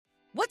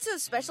What's so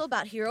special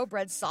about Hero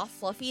Bread's soft,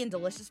 fluffy, and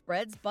delicious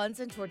breads, buns,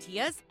 and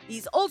tortillas?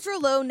 These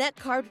ultra-low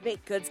net-carb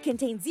baked goods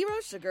contain zero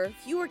sugar,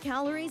 fewer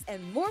calories,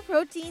 and more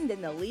protein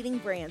than the leading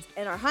brands,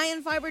 and are high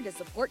in fiber to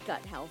support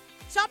gut health.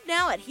 Shop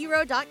now at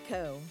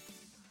hero.co.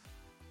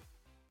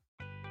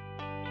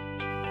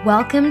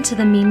 Welcome to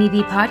the Mimi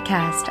Bee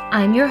Podcast.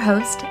 I'm your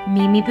host,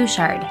 Mimi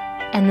Bouchard,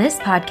 and this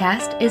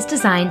podcast is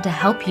designed to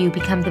help you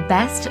become the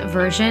best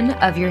version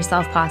of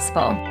yourself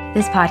possible.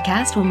 This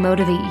podcast will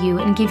motivate you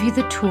and give you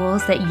the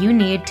tools that you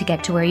need to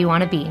get to where you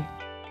want to be.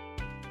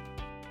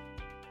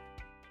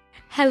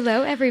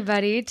 Hello,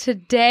 everybody.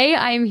 Today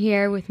I'm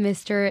here with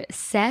Mr.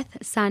 Seth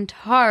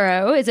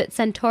Santoro. Is it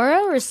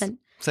Santoro or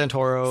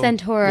Santoro?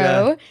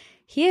 Santoro. Yeah.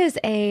 He is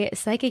a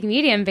psychic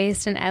medium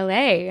based in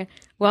LA.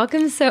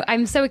 Welcome.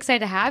 I'm so excited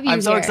to have you here.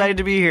 I'm so excited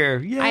to be here.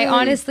 Yay. I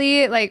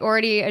honestly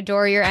already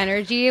adore your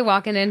energy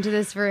walking into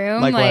this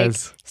room.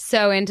 Likewise.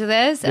 So into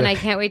this, and I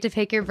can't wait to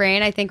pick your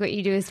brain. I think what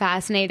you do is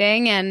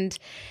fascinating, and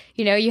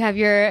you have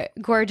your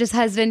gorgeous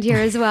husband here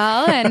as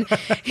well, and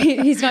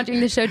he's not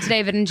doing the show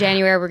today, but in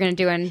January we're going to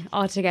do one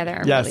all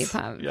together. I'm really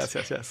pumped.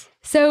 Yes.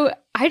 So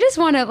I just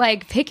want to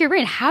pick your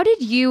brain.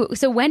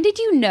 When did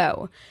you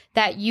know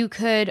that you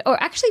could,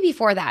 or actually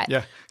before that?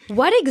 Yeah.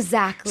 What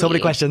exactly? So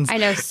many questions. I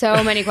know,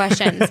 so many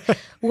questions.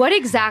 What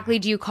exactly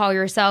do you call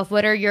yourself?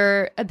 What are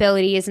your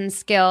abilities and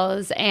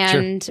skills?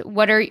 And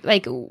what do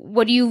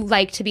you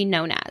like to be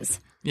known as?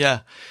 Yeah.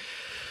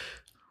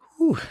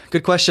 Ooh,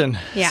 good question.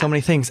 Yeah. So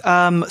many things.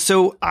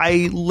 So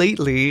I've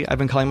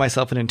been calling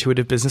myself an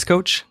intuitive business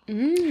coach.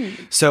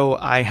 So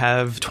I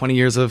have 20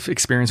 years of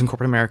experience in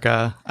corporate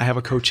America. I have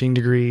a coaching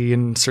degree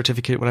and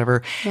certificate,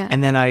 whatever. Yeah.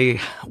 And then I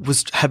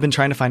have been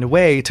trying to find a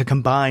way to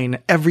combine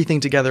everything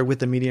together with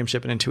the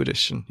mediumship and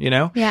intuition,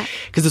 Yeah.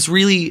 Because it's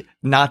really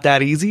not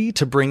that easy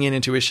to bring in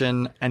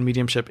intuition and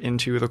mediumship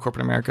into the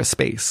corporate America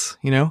space,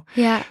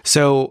 Yeah.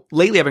 So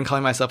lately I've been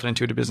calling myself an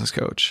intuitive business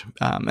coach.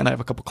 And I have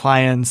a couple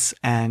clients,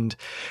 and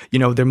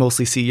they're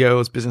mostly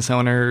CEOs, business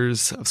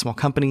owners of small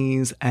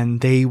companies,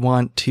 and they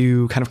want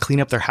to kind of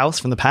clean up their house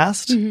from the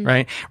past,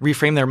 right?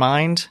 Reframe their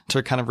mind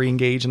to kind of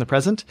re-engage in the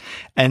present,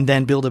 and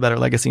then build a better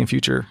legacy and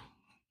future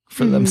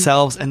for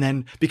themselves. And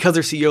then because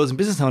they're CEOs and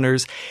business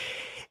owners,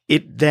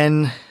 it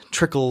then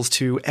trickles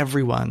to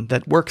everyone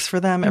that works for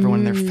them,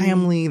 everyone in their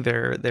family,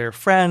 their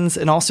friends,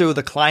 and also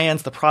the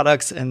clients, the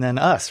products, and then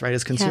us, right,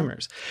 as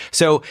consumers. Yeah.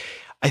 So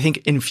I think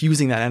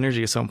infusing that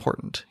energy is so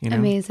important,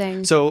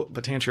 Amazing. So,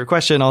 but to answer your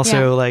question,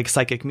 also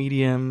psychic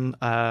medium,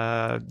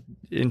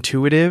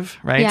 intuitive,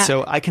 right? Yeah.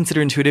 So I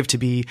consider intuitive to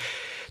be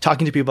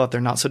talking to people about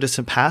their not so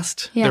distant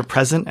past, their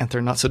present, and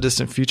their not so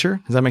distant future.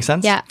 Does that make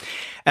sense? Yeah.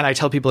 And I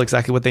tell people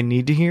exactly what they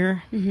need to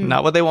hear,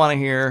 not what they want to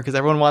hear, because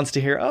everyone wants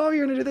to hear, oh,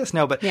 you're going to do this.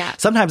 No, but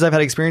sometimes I've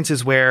had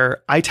experiences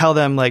where I tell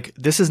them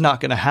this is not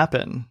going to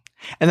happen.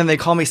 And then they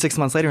call me 6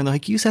 months later and they're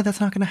like, you said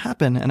that's not going to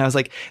happen. And I was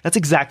like, that's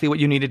exactly what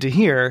you needed to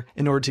hear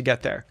in order to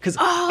get there. Because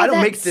I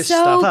don't make this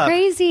stuff up. So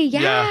crazy.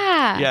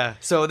 Yeah. Yeah.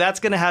 So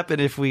that's going to happen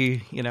if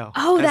we,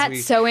 Oh,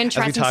 that's so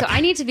interesting. So I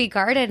need to be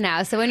guarded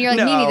now. So when you're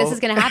like, Mimi, this is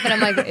going to happen,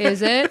 I'm like,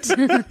 is it?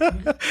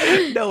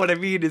 No, what I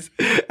mean is,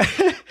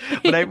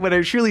 what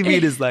I truly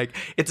mean is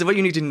it's what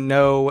you need to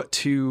know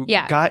to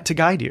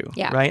guide you.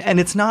 Yeah. Right. And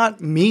it's not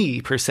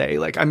me per se.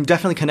 I'm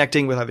definitely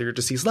connecting with either your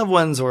deceased loved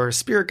ones or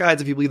spirit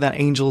guides, if you believe that,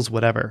 angels,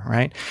 whatever.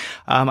 Right.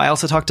 I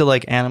also talked to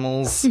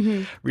animals.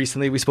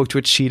 Recently, we spoke to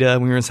a cheetah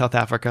when we were in South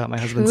Africa. My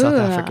husband's South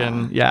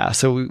African. Yeah.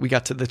 So we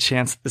got to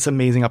this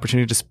amazing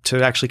opportunity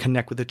to actually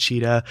connect with a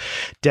cheetah,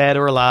 dead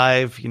or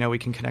alive. We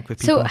can connect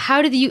with people. So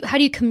how do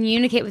you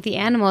communicate with the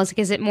animals?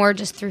 Is it more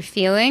just through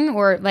feeling,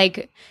 or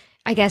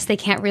I guess they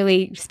can't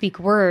really speak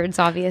words,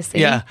 obviously.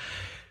 Yeah.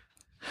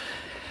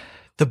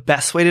 The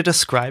best way to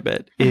describe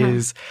it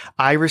is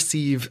I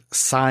receive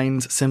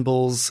signs,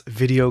 symbols,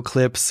 video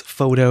clips,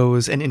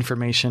 photos, and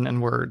information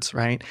and words,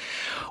 right?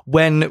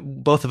 When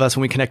both of us,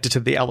 when we connected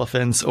to the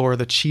elephants or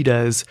the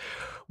cheetahs,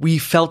 we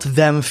felt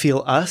them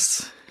feel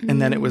us.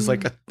 And then it was I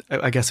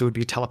guess it would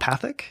be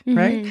telepathic,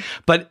 right?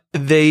 But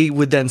they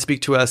would then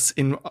speak to us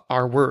in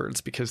our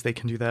words because they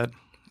can do that.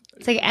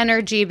 It's like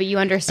energy, but you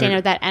understand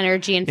what that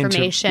energy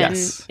information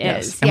is.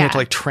 Yes. And we have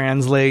to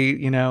translate,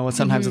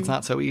 sometimes it's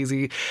not so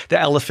easy. The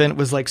elephant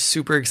was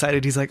super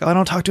excited. He's like, oh, I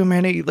don't talk to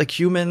many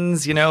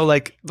humans,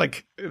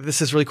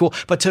 this is really cool.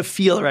 But to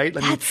feel, right?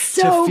 That's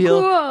so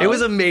cool. It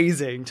was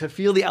amazing to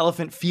feel the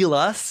elephant feel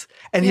us,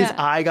 and his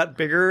eye got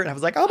bigger, and I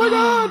was like, oh my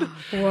God.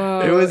 Whoa.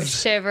 It was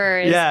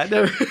shivers. Yeah.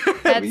 No,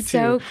 That's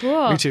so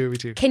cool. Me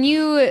too. Can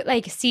you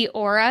see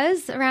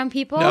auras around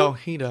people? No,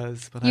 he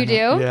does. But you do?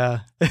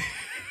 Yeah.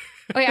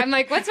 Wait, I'm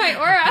like, what's my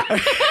aura?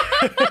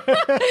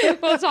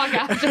 We'll talk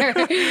after.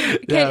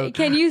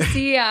 Can you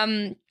see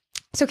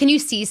So can you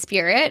see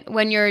spirit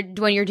when you're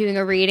doing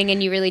a reading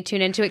and you really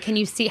tune into it? Can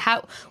you see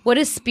what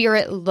does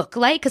spirit look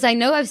like? Because I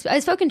know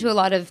I've spoken to a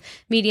lot of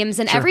mediums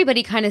and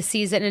everybody kind of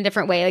sees it in a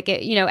different way. Like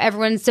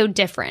everyone's so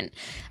different.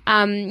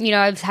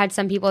 I've had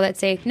some people that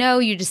say, no,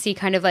 you just see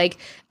kind of like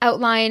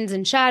outlines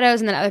and shadows,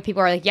 and then other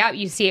people are like, yeah,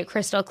 you see it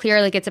crystal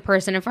clear, like it's a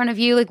person in front of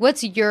you. Like,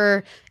 what's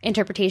your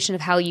interpretation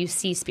of how you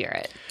see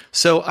spirit?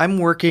 So I'm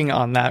working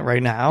on that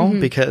right now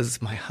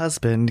because my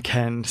husband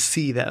can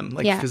see them,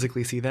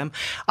 physically see them.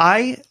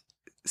 I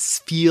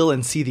feel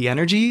and see the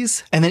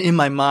energies, and then in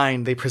my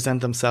mind they present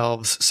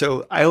themselves.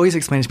 So I always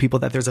explain to people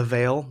that there's a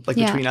veil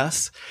between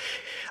us,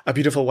 a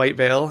beautiful white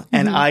veil,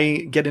 and I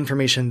get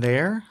information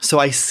there. So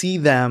I see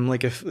them,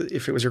 like if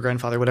it was your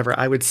grandfather, whatever,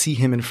 I would see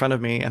him in front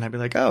of me and I'd be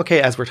like, oh,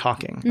 okay, as we're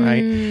talking,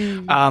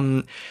 right?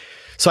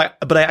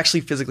 But I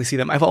actually physically see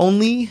them. I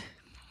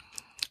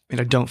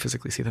don't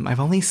physically see them.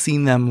 I've only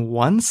seen them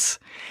once,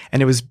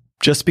 and it was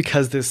just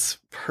because this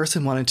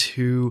person wanted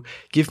to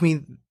give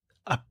me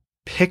a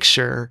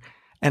picture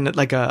and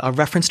like a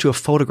reference to a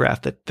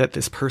photograph that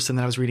this person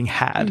that I was reading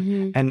had.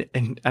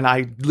 And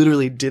I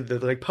literally did the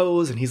like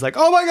pose, and he's like,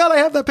 oh my God, I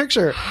have that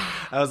picture.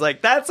 I was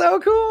like, that's so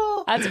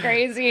cool. That's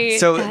crazy.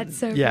 So that's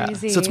so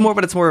crazy. So it's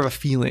more of a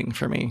feeling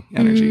for me,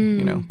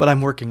 energy, but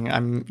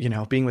I'm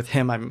being with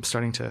him, I'm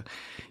starting to,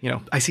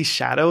 I see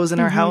shadows in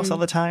our house all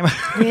the time.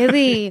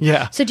 Really?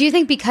 Yeah. So do you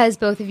think because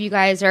both of you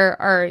guys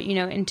are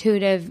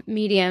intuitive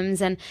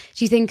mediums, and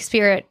do you think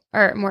spirit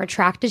are more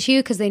attracted to you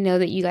because they know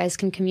that you guys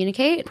can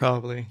communicate?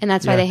 Probably. And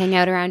that's why they hang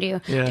out around you.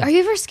 Yeah. Are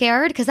you ever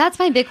scared? Because that's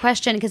my big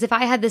question. Because if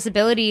I had this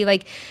ability,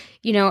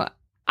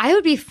 I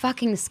would be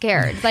fucking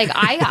scared. Like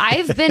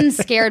I've been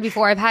scared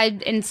before. I've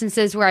had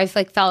instances where I've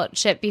like felt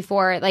shit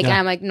before, and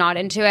I'm like not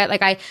into it.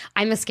 Like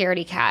I'm a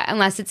scaredy cat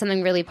unless it's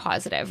something really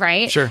positive,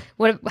 right? Sure.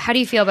 How do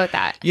you feel about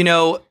that? In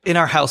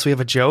our house we have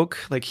a joke.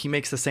 Like he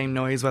makes the same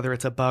noise whether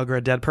it's a bug or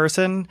a dead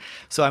person.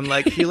 So I'm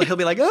like, he'll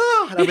be like,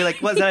 oh, and I'll be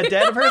like, was that a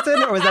dead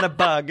person or was that a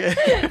bug?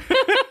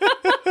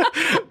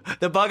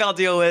 The bug I'll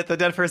deal with. The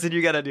dead person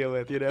you got to deal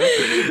with.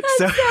 That's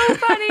so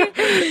funny.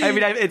 I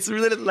mean, it's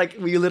really like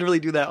we literally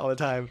do that all the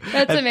time.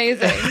 That's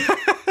amazing.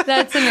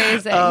 That's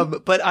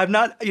amazing. But I'm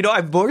not,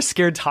 I'm more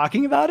scared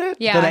talking about it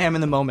than I am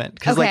in the moment.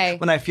 Because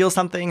like when I feel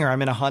something or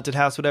I'm in a haunted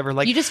house, whatever,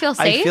 like you just feel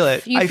safe. I feel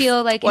it. You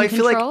feel like in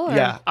control.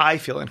 I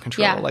feel in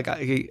control. Yeah. Like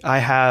I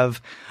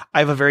have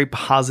a very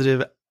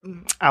positive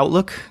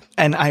outlook,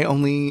 and I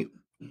only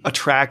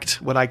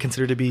attract what I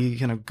consider to be,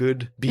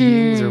 good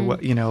beings or what,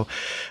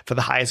 for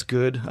the highest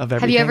good of everything.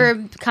 Have you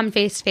ever come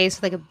face to face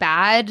with like a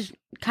bad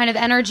kind of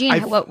energy?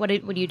 And what do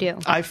you do?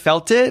 I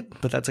felt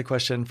it, but that's a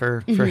question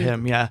for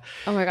him. Yeah.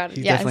 Oh my God.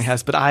 He definitely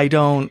has, but I've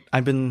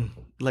been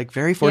like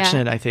very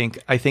fortunate. I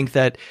think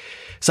that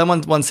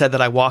someone once said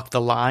that I walk the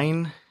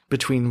line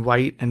between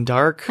white and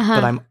dark,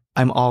 but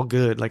I'm all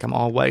good. Like I'm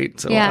all white.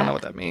 So I don't know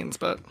what that means,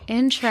 but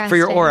interesting. For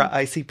your aura,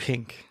 I see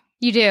pink.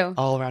 You do?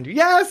 All around you.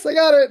 Yes, I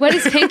got it. What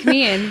does pink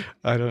mean?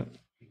 I don't.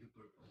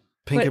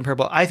 Pink and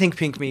purple. I think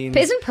pink means...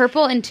 Isn't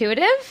purple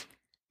intuitive?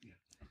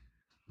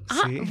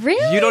 See?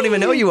 Really? You don't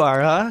even know you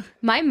are, huh?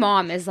 My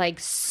mom is like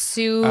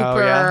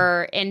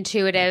super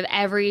intuitive.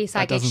 Every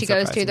psychic she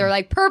goes to, they're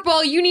like,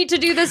 purple, you need to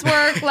do this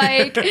work.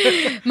 Like,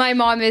 my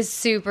mom is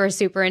super,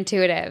 super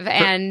intuitive.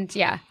 And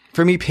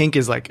For me, pink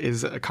is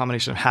a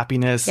combination of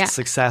happiness,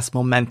 success,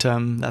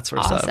 momentum, that sort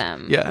of stuff.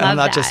 Awesome. Yeah, and I'm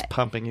not just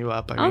pumping you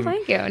up. I mean,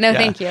 thank you. No,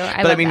 thank you.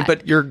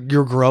 But you're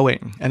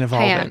growing and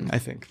evolving. I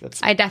think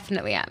I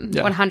definitely am.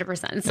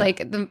 100%. It's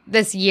like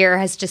this year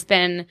has just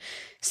been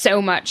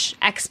so much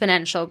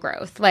exponential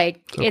growth.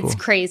 Like it's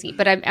crazy.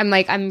 But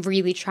I'm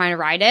really trying to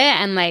ride it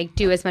and like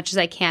do as much as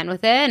I can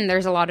with it. And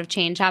there's a lot of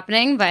change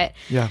happening. But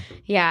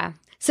yeah.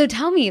 So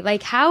tell me,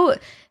 like, how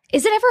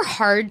is it ever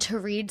hard to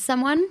read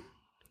someone?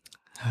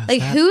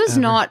 Like, who's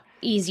not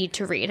easy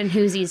to read and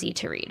who's easy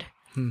to read?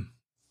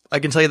 I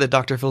can tell you that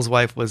Dr. Phil's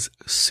wife was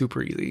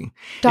super easy.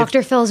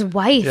 Dr. Phil's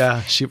wife?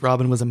 Yeah,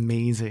 Robin was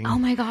amazing. Oh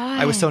my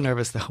God. I was so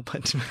nervous though.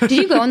 But did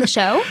you go on the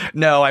show?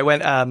 No, I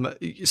went.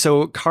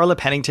 So Carla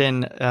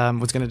Pennington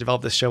was going to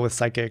develop this show with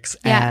psychics,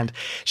 and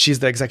she's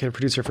the executive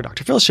producer for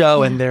Dr. Phil's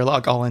show, and they're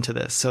like all into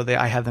this. So they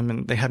had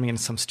me in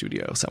some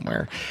studio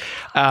somewhere.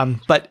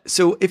 But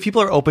so if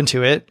people are open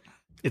to it,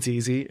 it's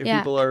easy. If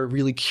people are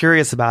really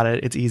curious about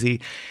it, it's easy.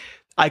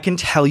 I can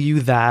tell you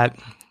that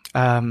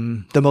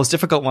the most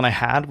difficult one I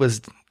had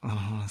was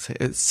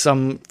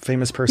some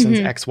famous person's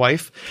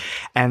ex-wife,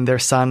 and their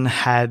son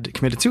had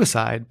committed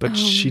suicide, but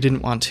she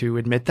didn't want to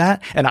admit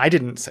that, and I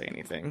didn't say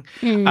anything.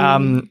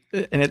 And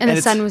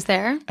the son was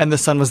there, and the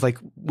son was like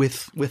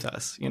with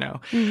us,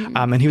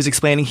 and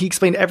he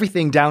explained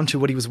everything down to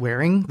what he was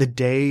wearing the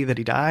day that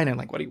he died, and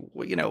like what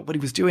he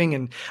was doing,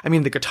 and I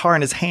mean the guitar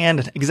in his hand,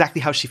 and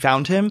exactly how she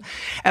found him.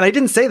 And I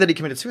didn't say that he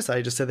committed suicide.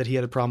 I just said that he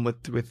had a problem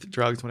with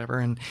drugs, whatever.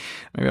 And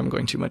maybe I'm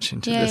going too much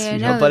into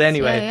this, but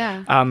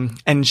anyway,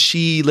 and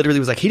she literally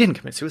was like, he didn't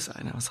commit suicide.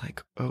 And I was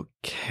like,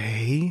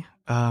 okay.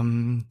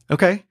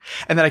 Okay.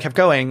 And then I kept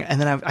going. And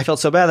then I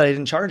felt so bad that I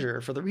didn't charge her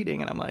for the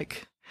reading. And I'm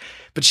like,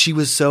 But she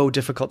was so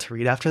difficult to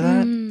read after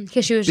that.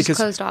 Because she was just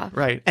closed off.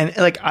 Right. And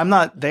like, I'm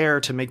not there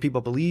to make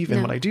people believe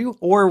in what I do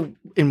or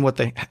in what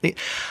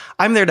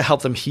I'm there to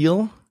help them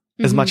heal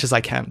as much as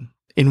I can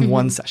in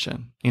one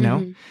session, you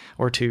know,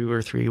 or 2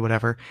 or 3,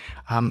 whatever.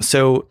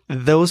 So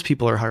those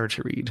people are harder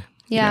to read.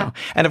 Yeah.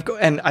 You know?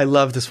 And I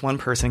love this one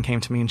person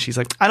came to me and she's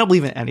like, I don't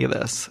believe in any of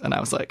this. And I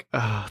was like,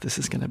 oh, this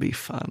is going to be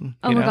fun.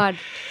 Oh my God.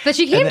 But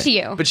she came to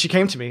you. But she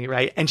came to me,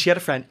 right? And she had a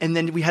friend. And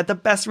then we had the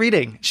best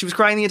reading. She was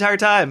crying the entire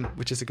time,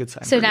 which is a good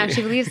sign. So now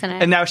she believes in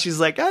it. And now she's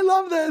like, I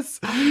love this.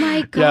 Oh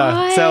my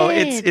God. Yeah. So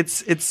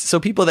it's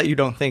so people that you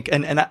don't think.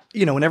 And I,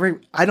 you know,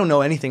 whenever I don't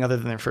know anything other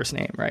than their first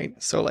name, right?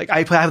 So like I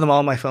have them all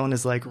on my phone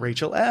as like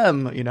Rachel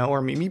M, you know,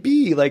 or Mimi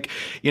B, like,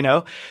 you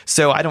know,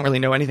 so I don't really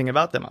know anything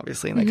about them,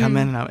 obviously. And they come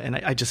in and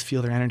I just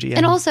feel their energy.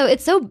 And also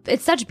it's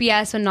such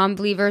BS when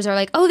non-believers are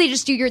like, oh, they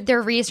just do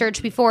their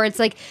research before. It's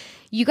like,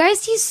 you guys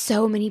see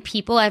so many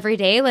people every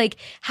day. Like,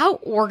 how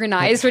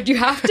organized would you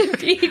have to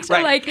be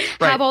to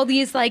have all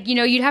these, like, you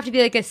know, you'd have to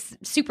be like a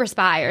super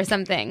spy or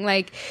something.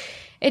 Like,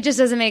 it just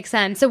doesn't make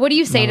sense. So what do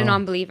you say to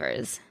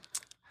non-believers?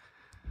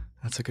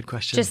 That's a good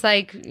question. Just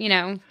like, you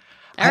know,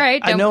 all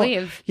right, don't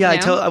believe. Yeah,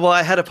 you know?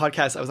 I had a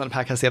podcast. I was on a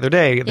podcast the other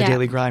day, The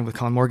Daily Grind with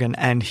Colin Morgan,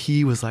 and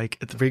he was like,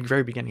 at the very,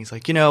 very beginning, he's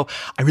like, you know,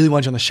 I really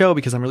want you on the show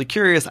because I'm really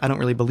curious. I don't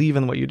really believe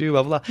in what you do,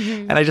 blah, blah, blah.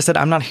 And I just said,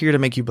 I'm not here to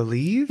make you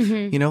believe.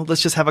 You know,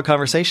 let's just have a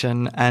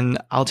conversation and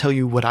I'll tell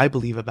you what I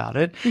believe about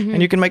it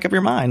and you can make up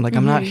your mind. Like,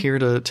 I'm not here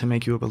to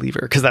make you a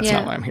believer because that's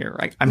not why I'm here,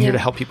 right? I'm here to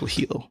help people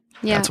heal.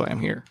 Yeah. That's why I'm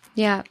here.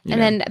 Yeah.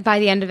 And then by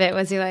the end of it,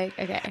 was he like,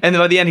 okay. And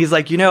then by the end, he's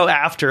like, you know,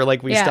 after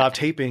like we stopped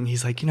taping,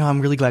 he's like, you know, I'm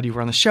really glad you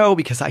were on the show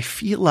because I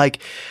feel like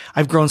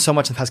I've grown so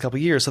much in the past couple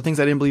of years. So things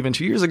I didn't believe in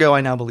 2 years ago,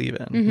 I now believe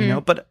in, you know,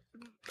 but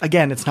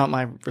again, it's not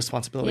my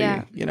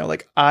responsibility, you know,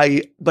 like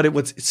but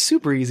it's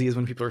super easy is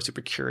when people are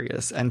super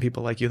curious and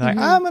people like you, like,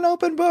 I'm an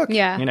open book,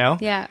 you know?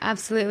 Yeah,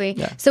 absolutely.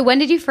 Yeah. So when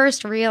did you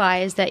first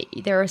realize that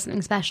there was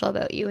something special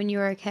about you when you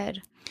were a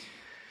kid?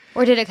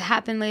 Or did it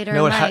happen later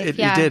in life? It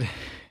did.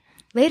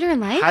 Later in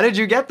life? How did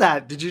you get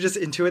that? Did you just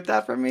intuit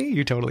that from me?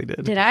 You totally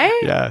did. Did I?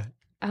 Yeah.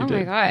 Oh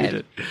my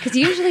God. Because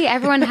usually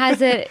everyone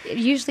has it.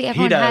 Usually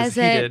everyone has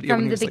it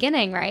from the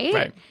beginning, right?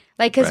 Right.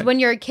 Like, because when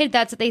you're a kid,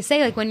 that's what they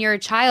say. Like, when you're a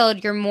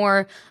child, you're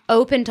more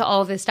open to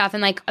all of this stuff.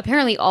 And like,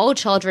 apparently all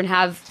children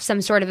have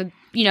some sort of,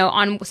 you know,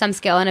 on some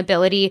scale, an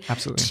ability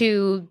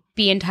to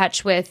be in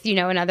touch with, you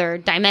know, another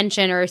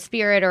dimension or a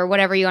spirit or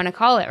whatever you want to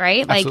call it,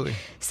 right? Absolutely. Like,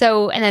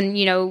 so, and then,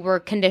 you know, we're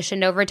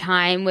conditioned over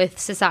time with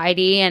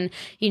society and,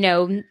 you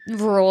know,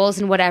 rules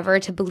and whatever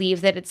to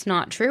believe that it's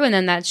not true. And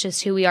then that's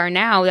just who we are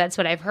now. That's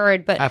what I've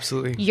heard. But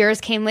absolutely,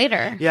 yours came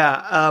later.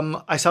 Yeah.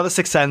 I saw The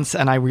Sixth Sense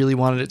and I really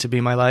wanted it to be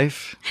my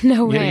life.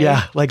 No way.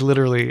 Yeah, like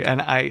literally.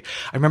 And I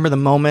remember the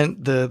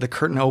moment the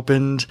curtain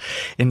opened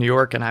in New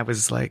York and I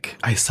was like,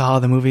 I saw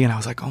the movie and I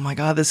was like, oh my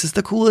God, this is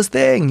the coolest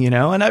thing, you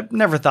know? And I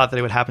never thought that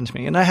it would happen to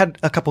me. And I had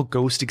a couple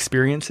ghost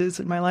experiences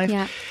in my life.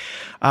 Yeah.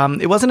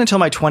 It wasn't until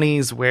my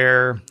 20s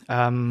where,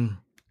 now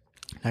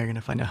you're going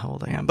to find out how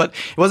old I am, but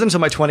it wasn't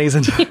until my 20s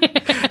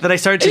that I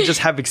started to just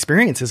have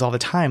experiences all the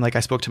time. Like I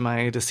spoke to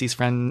my deceased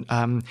friend,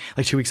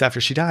 like 2 weeks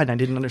after she died and I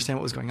didn't understand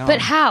what was going on. But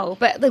how?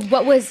 But like,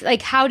 what was,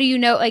 like, how do you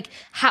know, like,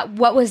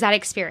 what was that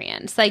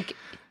experience? Like,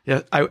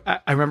 yeah, I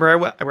remember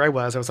where I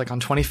was. I was like on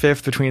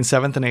 25th between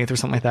 7th and 8th or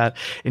something like that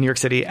in New York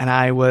City. And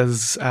I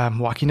was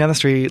walking down the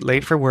street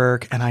late for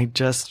work and I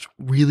just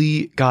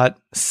really got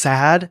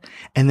sad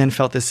and then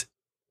felt this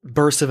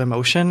burst of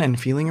emotion and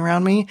feeling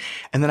around me.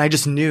 And then I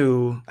just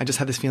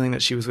had this feeling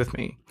that she was with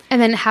me.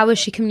 And then how was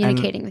she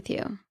communicating with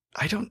you?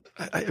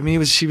 I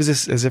mean, she was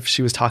just as if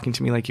she was talking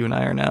to me like you and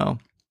I are now.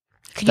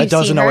 That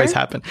doesn't always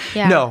happen.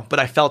 Yeah. No, but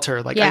I felt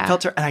her. Like I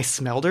felt her and I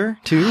smelled her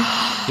too,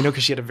 you know,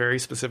 because she had a very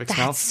specific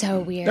smell. That's so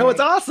weird. No, it's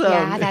awesome.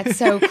 Yeah, that's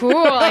so cool.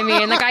 I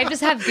mean, like I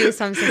just have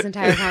goosebumps this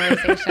entire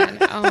conversation.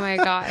 Oh my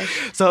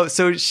gosh.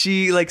 So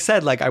she like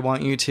said, like, I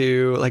want you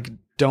to like,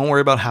 don't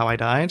worry about how I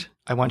died.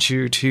 I want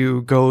you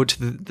to go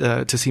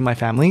to to see my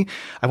family.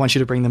 I want you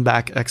to bring them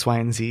back X, Y,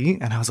 and Z.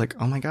 And I was like,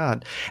 oh my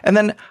God. And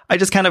then I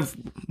just I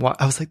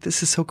was like,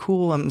 this is so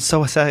cool. I'm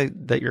so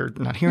sad that you're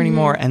not here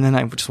anymore. And then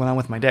I just went on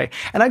with my day.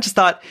 And I just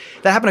thought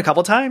that happened a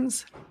couple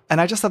times. And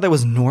I just thought that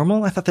was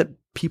normal. I thought that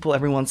people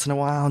every once in a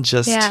while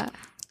just,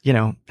 you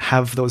know,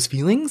 have those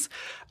feelings.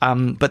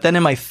 But then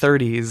in my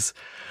 30s,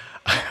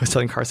 I was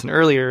telling Carson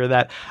earlier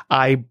that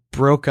I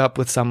broke up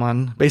with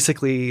someone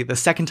basically the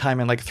second time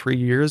in like 3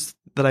 years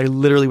that I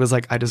literally was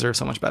like, I deserve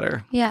so much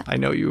better. Yeah. I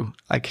know you.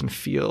 I can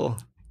feel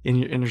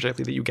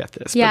energetically that you get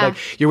this. Yeah. But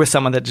like you're with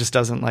someone that just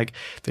doesn't like,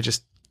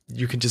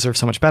 you could deserve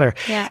so much better.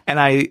 Yeah.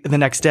 And the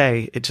next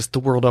day, the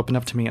world opened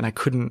up to me and I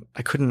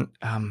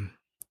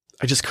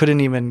just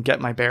couldn't even get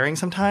my bearings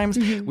sometimes.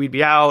 We'd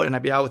be out and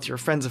I'd be out with your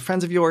friends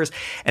of yours.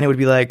 And it would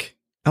be like,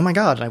 oh my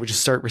God. And I would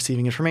just start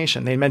receiving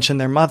information. They'd mention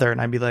their mother and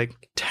I'd be like,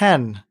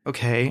 10.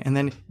 Okay. And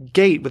then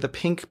gate with a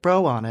pink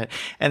bow on it.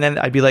 And then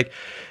I'd be like,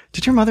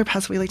 did your mother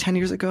pass away like 10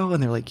 years ago?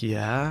 And they're like,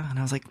 yeah. And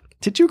I was like,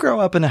 did you grow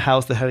up in a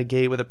house that had a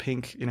gate with a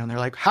pink, and they're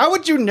like, how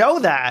would you know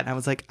that? And I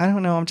was like, I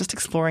don't know. I'm just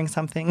exploring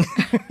something.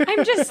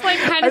 I'm just like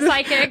kind of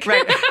psychic.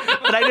 Right.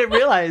 But I didn't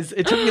realize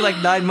it took me like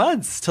 9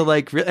 months to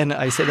like, and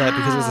I say that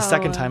because it was the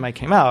second time I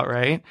came out,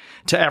 right?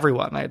 To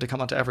everyone. I had to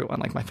come out to everyone,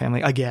 like my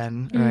family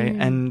again, right?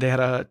 And they had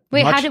a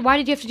Wait, why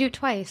did you have to do it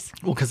twice?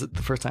 Well, because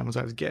the first time was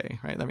I was gay,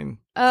 right? I mean.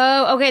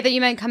 Oh, okay. That you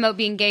meant come out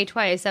being gay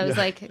twice. I was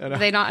like, did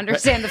they not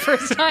understand the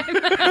first time?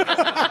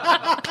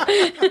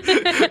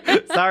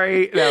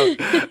 Sorry. No.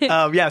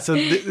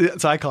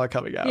 So I call it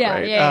coming out,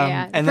 right?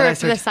 Yeah. And for, then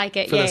for the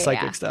psychic. For the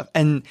psychic stuff.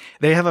 And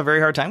they have a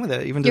very hard time with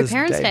it, even to Your this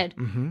parents day. did?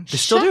 Mm-hmm. They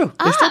still do.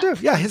 They still do.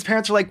 Yeah. His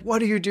parents were like,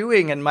 what are you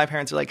doing? And my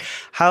parents are like,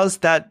 how's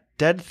that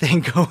dead thing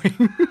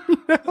going?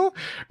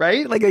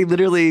 Right? Like they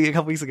literally a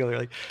couple weeks ago, they're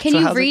like, can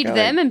you read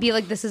them and be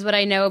like, this is what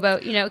I know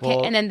about,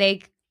 well, and then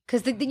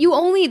because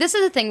this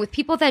is the thing with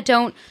people that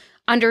don't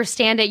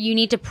understand it, you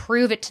need to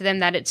prove it to them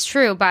that it's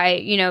true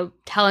by,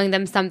 telling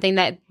them something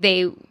that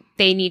they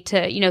need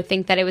to,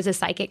 think that it was a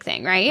psychic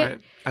thing, right?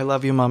 I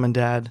love you, Mom and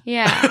Dad.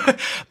 Yeah.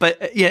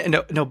 But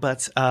no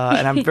buts.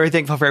 And I'm very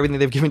thankful for everything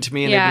they've given to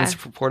me, and they've been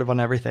supportive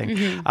on everything.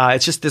 Mm-hmm.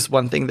 It's just this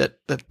one thing that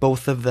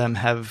both of them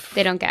have.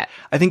 They don't get.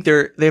 I think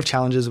they have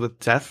challenges with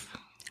death.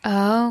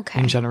 Oh, okay.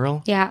 In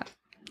general. Yeah.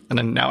 And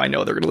then now I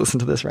know they're going to listen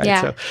to this, right?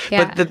 Yeah.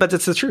 But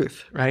it's the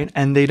truth, right?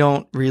 And they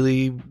don't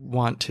really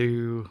want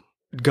to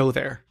go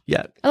there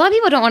yet. A lot of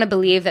people don't want to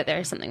believe that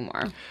there's something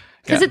more.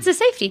 Because it's a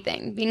safety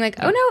thing, being like,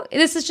 oh no,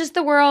 this is just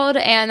the world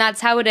and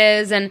that's how it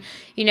is. And,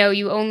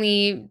 you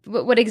only,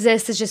 what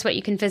exists is just what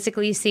you can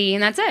physically see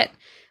and that's it.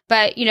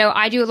 But,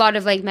 I do a lot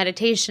of like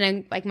meditation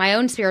and like my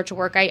own spiritual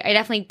work. I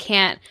definitely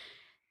can't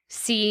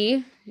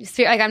see,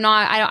 like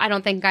I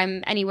don't think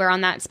I'm anywhere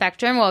on that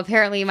spectrum. Well,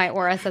 apparently my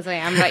aura says I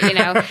am, but,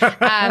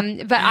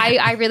 but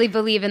I really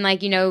believe in like,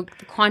 the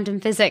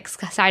quantum physics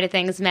side of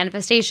things,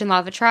 manifestation, law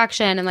of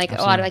attraction, and like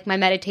a lot of like my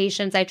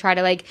meditations, I try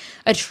to like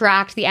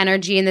attract the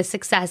energy and the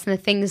success and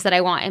the things that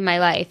I want in my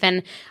life.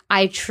 And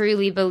I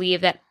truly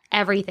believe that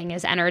everything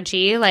is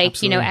energy. Like,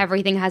 Absolutely.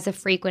 Everything has a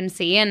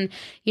frequency and,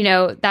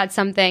 that's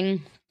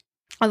something.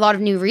 A lot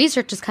of new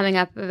research is coming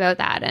up about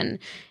that. And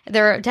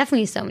there are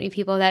definitely so many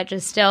people that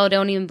just still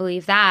don't even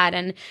believe that.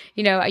 And,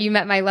 you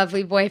met my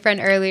lovely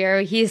boyfriend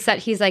earlier. He's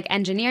like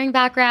engineering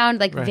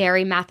background, like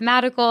very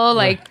mathematical,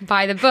 like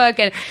by the book.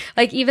 And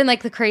like, even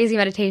like the crazy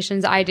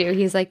meditations I do,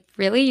 he's like,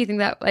 really? You think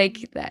that like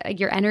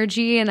your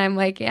energy? And I'm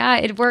like, yeah,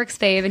 it works,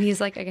 babe. And he's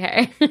like,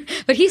 okay.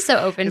 But he's so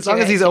open to it. As long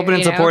as he's open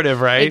and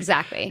supportive, right?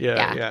 Exactly.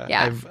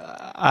 Yeah.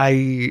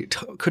 I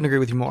couldn't agree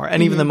with you more.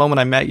 And even the moment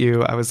I met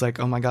you, I was like,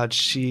 oh my God,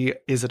 she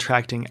is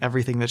attracting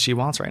everything that she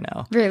wants right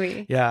now.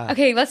 Really? Yeah.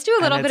 Okay, let's do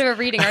a little bit of a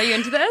reading. Are you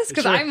into this?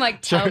 Because I'm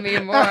like, tell me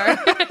more.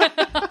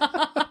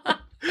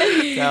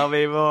 Tell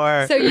me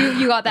more. So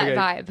you got that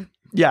vibe.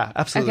 Yeah,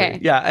 absolutely. Okay.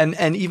 Yeah.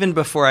 And even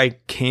before I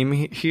came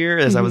here,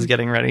 as I was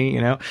getting ready,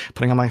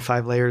 putting on my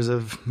 5 layers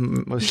of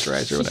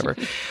moisturizer or whatever,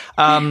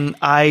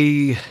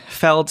 I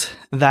felt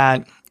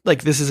that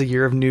like this is a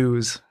year of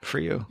news for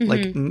you,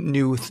 like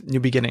new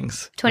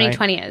beginnings.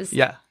 2020 is.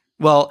 Yeah.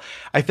 Well,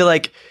 I feel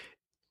like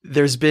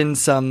there's been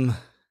some,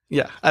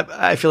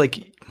 I feel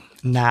like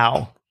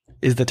now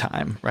is the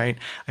time, right?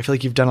 I feel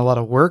like you've done a lot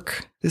of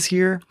work this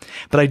year,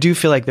 but I do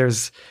feel like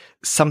there's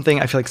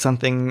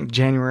something,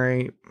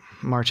 January,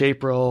 March,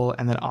 April,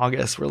 and then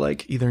August were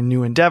like either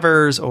new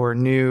endeavors or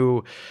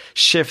new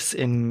shifts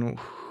in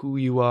who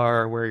you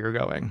are, where you're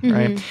going,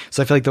 right?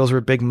 So I feel like those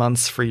were big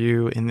months for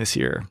you in this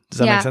year. Does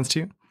that make sense to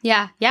you?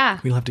 Yeah.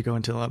 We'll have to go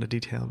into a lot of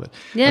detail, but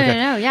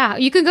no. Yeah.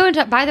 You can go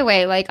into, by the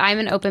way, like I'm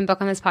an open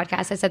book on this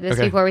podcast. I said this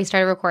before we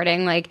started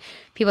recording, like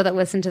people that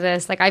listen to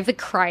this, like I've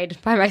cried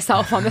by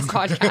myself on this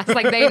podcast.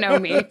 Like they know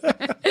me.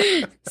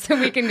 So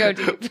we can go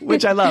deep.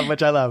 Which I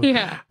love.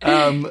 Yeah.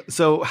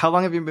 So how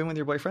long have you been with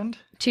your boyfriend?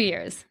 2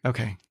 years.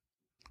 Okay.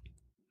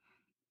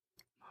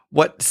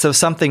 So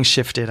something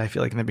shifted, I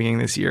feel like, in the beginning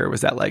of this year.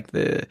 Was that like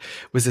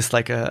was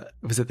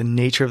it the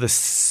nature of the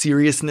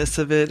seriousness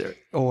of it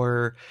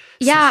or?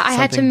 Yeah, I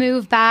had to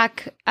move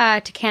back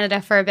to Canada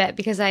for a bit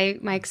because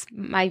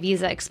my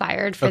visa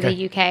expired for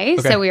the UK.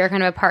 So we were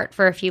kind of apart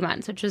for a few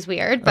months, which was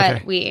weird,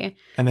 but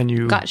and then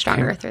you got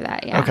stronger through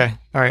that. Yeah. Okay.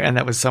 All right. And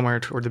that was somewhere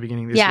toward the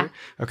beginning of this year?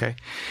 Okay.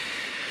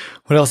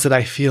 What else did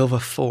I feel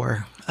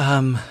before?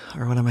 Or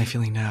what am I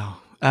feeling now?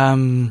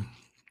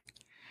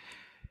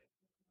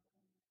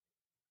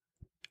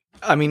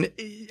 I mean,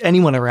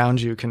 anyone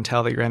around you can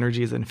tell that your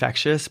energy is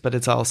infectious, but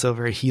it's also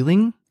very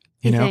healing,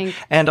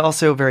 and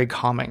also very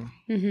calming.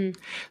 Mm-hmm.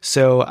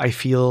 So I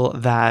feel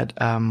that,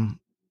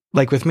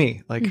 like with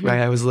me, like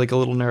right, I was like a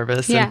little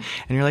nervous, and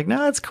you're like,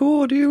 "No, it's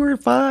cool, dude. We're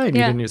fine."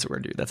 You didn't use the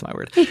word "dude." That's my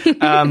word.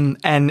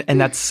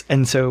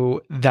 And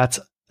so that's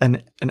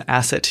an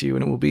asset to you,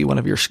 and it will be one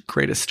of your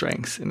greatest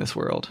strengths in this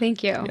world.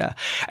 Thank you. Yeah.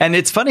 And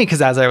it's funny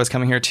because as I was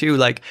coming here too,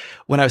 like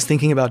when I was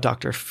thinking about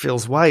Dr.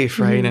 Phil's wife,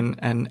 right?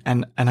 And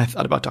I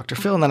thought about Dr.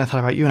 Phil, and then I thought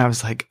about you, and I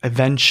was like,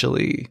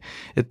 eventually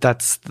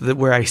that's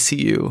where I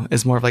see you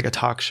is more of like a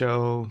talk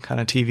show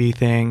kind of TV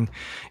thing.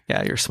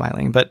 Yeah, you're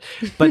smiling, but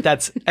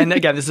that's, and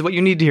again, this is what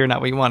you need to hear,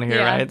 not what you want to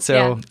hear, right?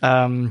 So,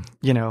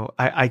 you know,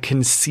 I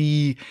can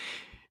see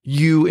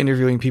you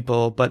interviewing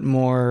people, but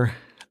more,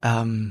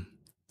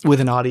 with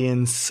an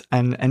audience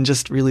and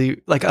just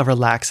really like a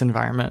relaxed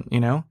environment, you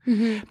know,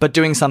 but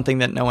doing something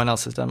that no one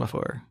else has done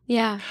before.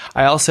 Yeah.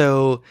 I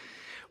also,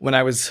 when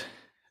I was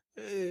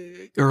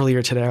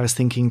earlier today, I was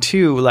thinking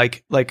too,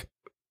 like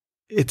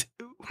it,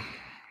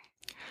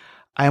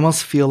 I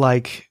almost feel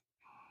like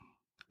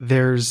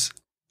there's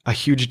a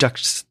huge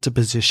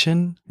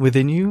juxtaposition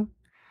within you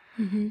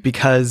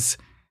because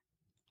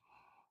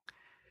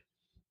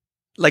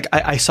like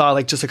I saw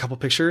like just a couple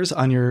pictures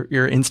on your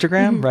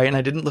Instagram, right? And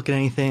I didn't look at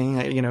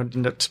anything, you know,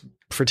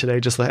 for today,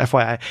 just like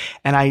FYI.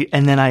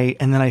 And then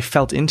I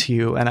felt into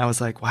you, and I was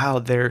like, wow,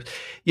 there,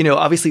 you know,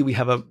 obviously we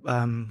have a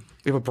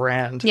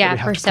brand, that we have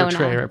persona. to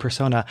portray, a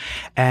persona,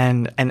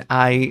 and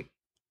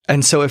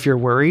so if you're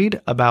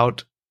worried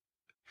about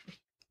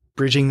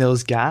bridging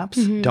those gaps,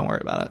 don't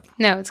worry about it.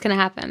 No, it's gonna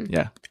happen.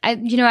 Yeah,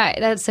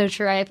 that's so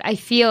true. I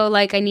feel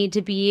like I need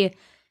to be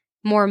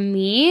more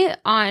me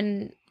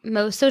on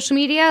most social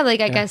media.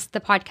 Like I guess the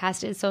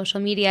podcast is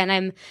social media, and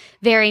I'm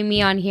very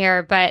me on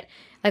here, but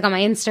like on my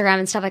Instagram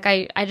and stuff, like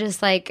I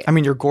just like, I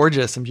mean, you're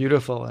gorgeous and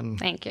beautiful, and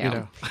thank you. You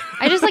know.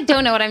 I just like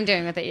don't know what I'm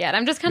doing with it yet.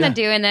 I'm just kind of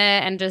doing it,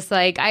 and just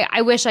like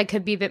I wish I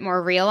could be a bit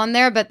more real on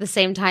there, but at the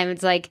same time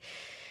it's like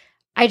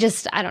I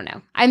don't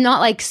know. I'm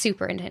not like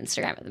super into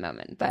Instagram at the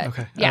moment, but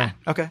okay. Yeah.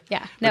 Okay.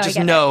 Yeah. No, but just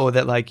know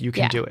that like you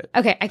can do it.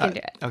 Okay. I can do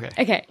it. Okay.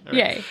 Okay. Right.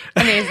 Yay.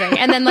 Amazing.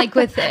 And then like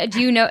with,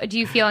 do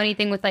you feel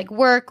anything with like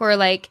work or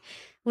like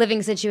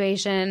living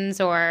situations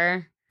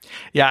or?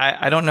 Yeah.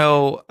 I don't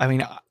know. I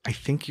mean, I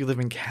think you live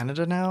in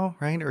Canada now,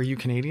 right? Or are you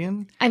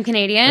Canadian? I'm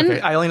Canadian.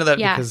 Okay. I only know that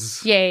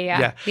because.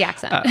 Yeah. The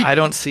accent. I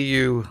don't see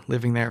you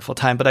living there full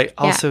time, but I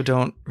also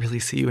don't really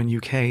see you in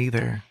UK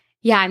either.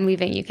 Yeah, I'm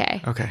leaving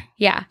UK. Okay.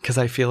 Yeah. Because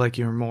I feel like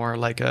you're more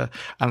like I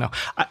don't know.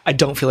 I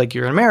don't feel like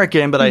you're an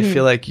American, but I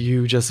feel like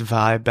you just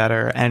vibe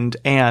better.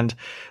 And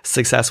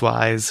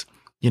success-wise,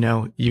 you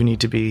know, you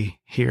need to be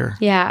here.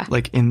 Yeah.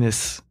 Like in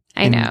this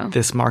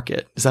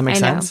market. Does that make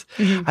sense?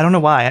 I don't know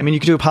why. I mean, you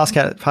could do a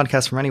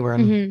podcast from anywhere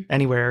and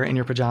anywhere in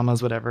your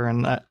pajamas, whatever.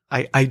 And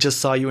I just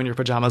saw you in your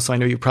pajamas, so I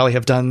know you probably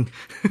have done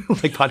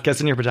like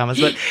podcasts in your pajamas.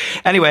 But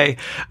anyway,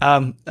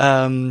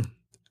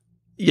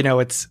 you know,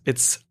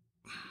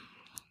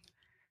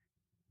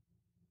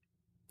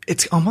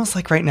 it's almost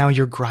like right now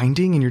you're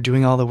grinding and you're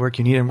doing all the work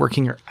you need and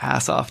working your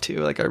ass off too.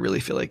 Like I really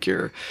feel like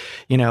you're,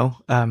 you know,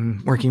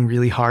 working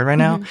really hard right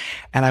now.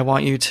 And I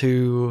want you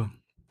to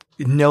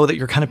know that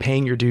you're kind of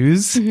paying your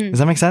dues. Does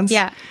that make sense?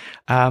 Yeah.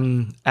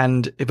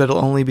 But it'll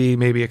only be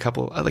maybe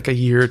a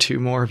year or two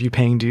more of you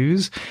paying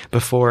dues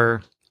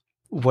before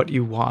what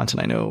you want.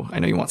 And I know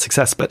you want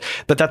success, but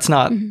that's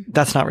not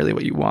really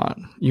what you want.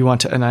 You want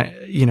to,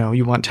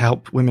 you want to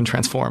help women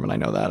transform. And I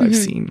know that I've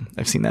seen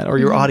that, or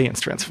your audience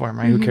transform,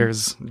 right? Who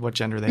cares what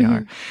gender they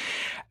are?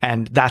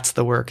 And that's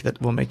the work that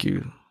will make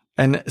you,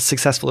 and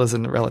successful is a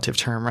relative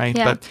term, right?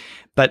 Yeah.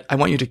 But I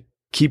want you to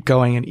keep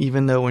going. And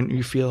even though when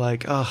you feel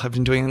like, oh, I've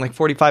been doing like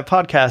 45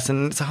 podcasts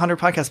and it's 100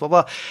 podcasts, blah,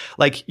 blah,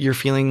 like you're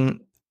feeling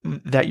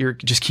that you're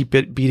just keep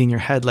beating your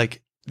head,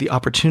 like the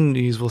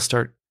opportunities will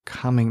start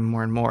coming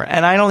more and more.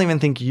 And I don't even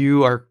think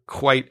you are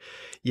quite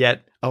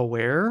yet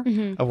aware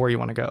of where you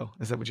want to go.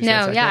 Is that what you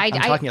said? No, yeah. I'm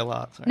talking a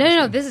lot. Sorry.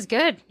 No, this is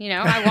good. You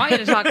know, I want you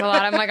to talk a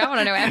lot. I'm like, I want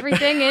to know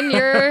everything in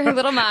your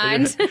little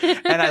mind.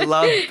 And I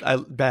love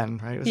Ben,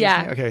 right?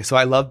 Okay. So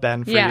I love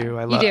Ben for you. You do.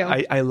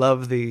 I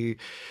love the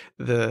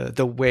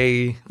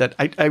way that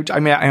I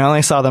mean, I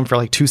only saw them for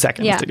like 2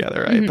 seconds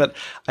together, right? But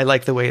I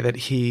like the way that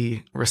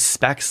he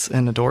respects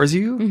and adores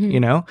you, you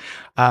know?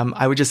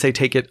 I would just say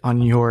take it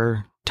on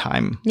your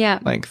time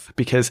length,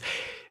 because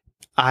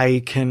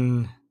I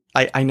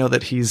know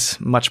that he's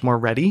much more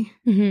ready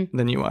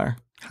than you are.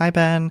 Hi,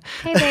 Ben.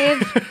 Hey,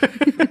 babe.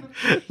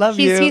 Love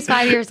you. He's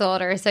 5 years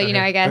older. So, you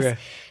know, I guess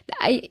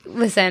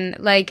listen,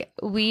 like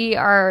we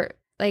are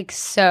like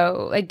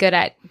so like good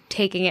at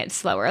taking it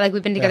slower. Like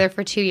we've been together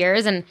for 2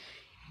 years, and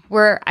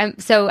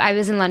I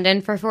was in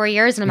London for 4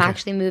 years, and I'm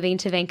actually moving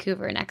to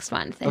Vancouver next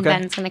month, and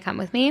Ben's going to come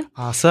with me.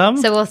 Awesome.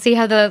 So we'll see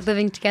how the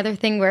living together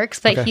thing works,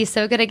 but he's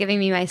so good at giving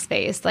me my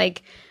space.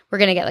 Like we're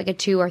going to get like a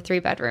 2 or 3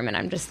 bedroom, and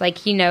I'm just like,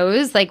 he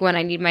knows like when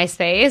I need my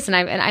space, and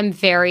I'm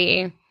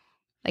very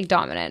like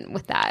dominant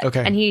with that.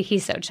 Okay. And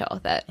he's so chill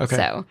with it. Okay.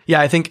 So yeah,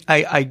 I think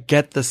I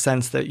get the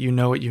sense that you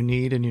know what you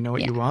need and you know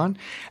what you want,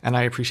 and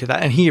I appreciate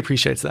that, and he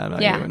appreciates that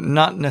about you.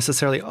 Not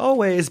necessarily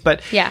always,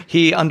 but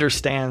he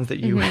understands that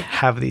you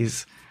have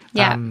these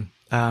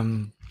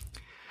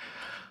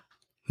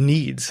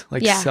needs,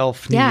 like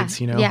self Yeah. needs,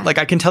 you know, Yeah. like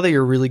I can tell that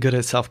you're really good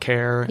at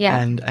self-care Yeah.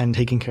 and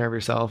taking care of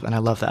yourself. And I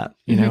love that,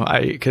 you know,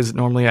 because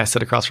normally I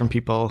sit across from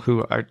people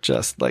who are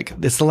just like,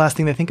 it's the last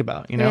thing they think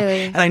about, you know,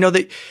 Really? and I know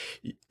that,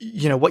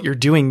 you know, what you're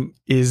doing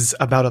is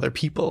about other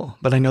people,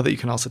 but I know that you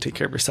can also take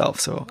care of yourself.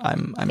 So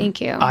Thank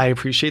you. I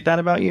appreciate that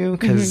about you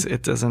because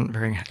it doesn't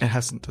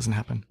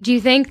happen. Do you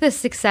think the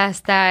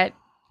success that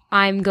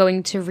I'm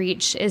going to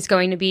reach is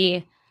going to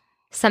be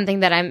something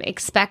that I'm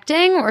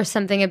expecting or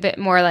something a bit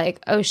more like,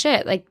 oh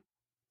shit, like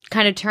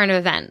kind of turn of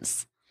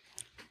events?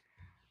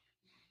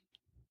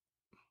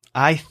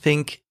 I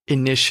think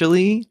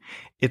initially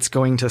it's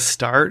going to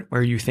start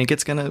where you think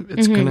it's gonna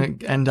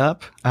end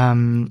up.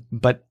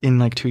 But in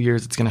like 2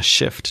 years, it's gonna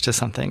shift to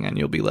something and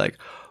you'll be like,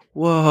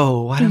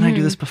 whoa, why didn't I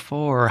do this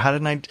before? Why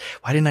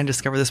didn't I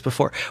discover this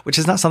before? Which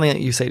is not something that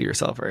you say to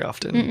yourself very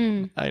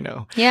often. I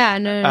know. Yeah,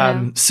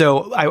 no.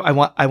 So I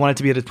want it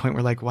to be at a point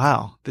where like,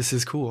 wow, this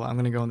is cool. I'm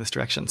going to go in this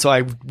direction. So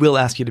I will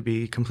ask you to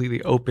be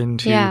completely open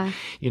to,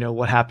 you know,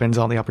 what happens,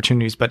 all the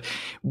opportunities. But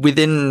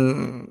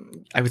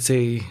within, I would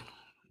say,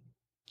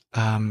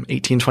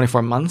 18,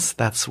 24 months,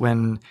 that's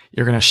when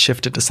you're going to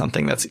shift it to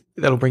something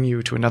that'll bring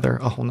you to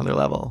a whole nother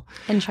level.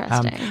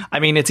 Interesting.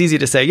 I mean, it's easy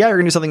to say, yeah, you're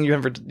going to do something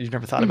you've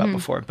never thought about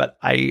before, but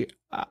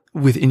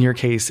within your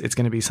case, it's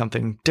going to be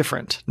something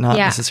different, not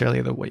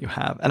necessarily what you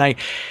have. And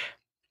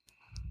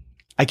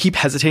I keep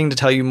hesitating to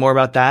tell you more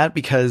about that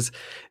because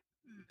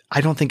I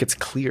don't think it's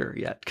clear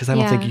yet, because I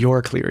don't think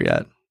you're clear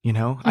yet. You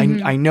know,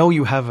 I know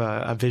you have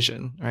a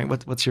vision, right?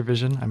 What's your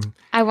vision?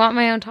 I want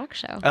my own talk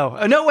show.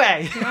 Oh, no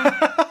way.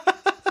 Yeah.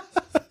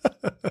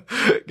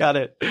 Got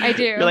it. I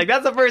do. You're like,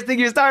 that's the first thing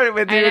you started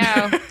with, dude.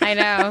 I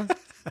know.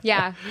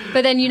 Yeah.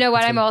 But then you know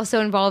what? I'm also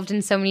involved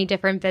in so many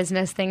different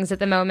business things at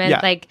the moment. Yeah.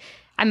 Like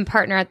I'm a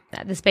partner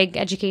at this big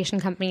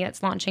education company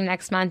that's launching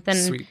next month. And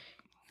Sweet.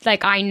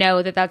 like, I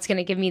know that that's going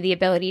to give me the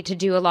ability to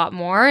do a lot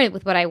more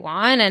with what I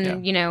want.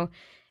 And, you know,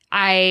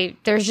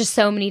 there's just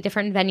so many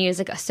different venues,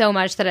 like so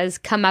much that has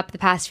come up the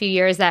past few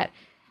years that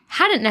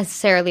hadn't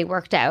necessarily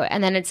worked out.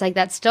 And then it's like,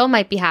 that still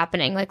might be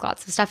happening, like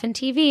lots of stuff in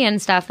TV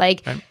and stuff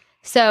like,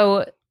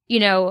 so, you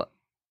know,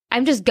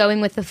 I'm just going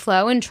with the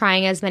flow and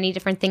trying as many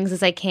different things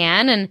as I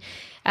can.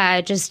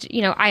 And just,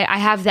 you know, I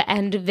have the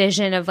end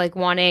vision of like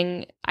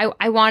wanting,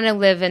 I want to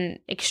live an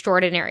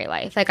extraordinary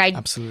life. Like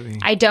Absolutely.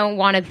 I don't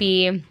want to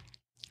be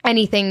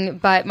anything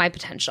but my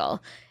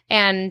potential.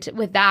 And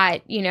with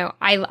that, you know,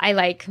 I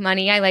like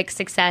money. I like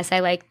success. I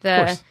like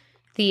the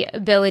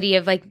ability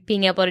of like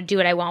being able to do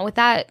what I want with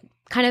that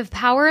kind of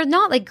power,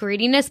 not like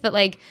greediness, but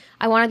like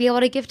I want to be able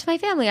to give to my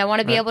family. I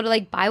want to be able to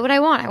like buy what I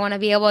want. I want to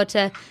be able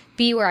to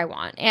be where I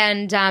want.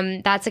 And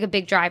that's like a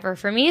big driver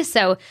for me.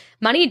 So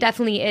money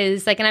definitely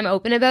is like, and I'm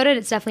open about it.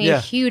 It's definitely a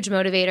huge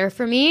motivator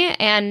for me.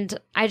 And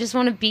I just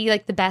want to be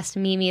like the best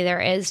Mimi there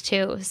is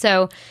too.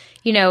 So,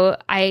 you know,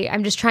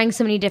 I'm just trying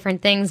so many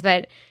different things,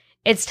 but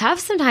it's tough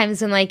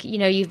sometimes when like, you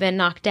know, you've been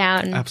knocked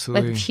down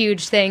with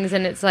huge things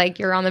and it's like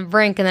you're on the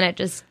brink and then it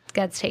just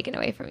gets taken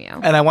away from you.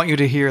 And I want you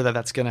to hear that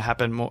that's going to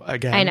happen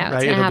again. I know.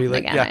 Right? It'll be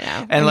like, again. I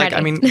know. And I'm like, ready.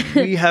 I mean,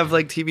 we have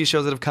like TV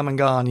shows that have come and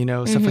gone, you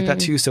know, stuff like that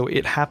too. So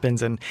it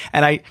happens. And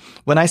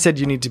when I said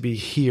you need to be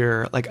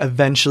here, like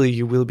eventually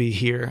you will be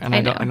here. And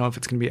I don't know if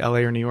it's going to be LA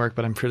or New York,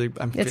 but I'm feeling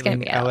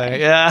be LA.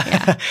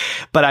 Yeah.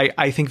 But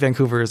I think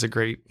Vancouver is a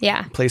great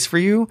place for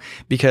you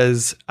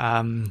because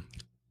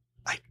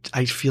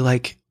I feel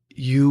like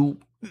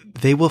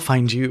they will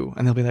find you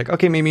and they'll be like,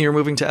 okay, maybe you're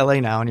moving to LA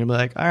now. And you'll be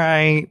like, all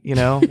right, you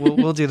know,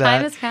 we'll do that.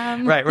 Time has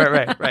come. Right.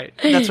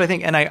 That's what I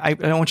think. And I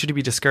don't want you to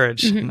be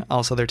discouraged. And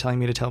also they're telling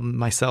me to tell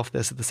myself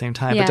this at the same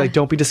time, but like,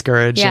 don't be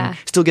discouraged and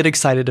still get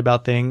excited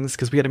about things.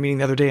 Cause we had a meeting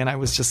the other day and I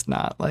was just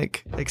not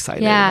like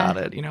excited about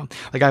it. You know,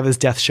 like I have this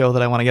death show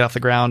that I want to get off the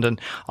ground and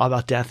all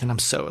about death. And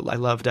I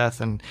love death.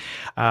 And,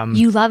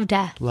 you love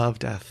death. Love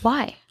death.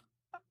 Why?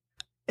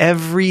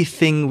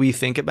 Everything we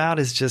think about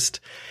is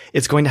just,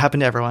 it's going to happen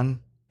to everyone.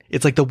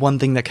 It's like the one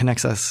thing that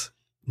connects us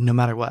no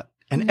matter what.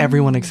 And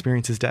everyone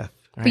experiences death.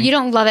 Right? But you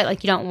don't love it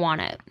like you don't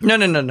want it. No.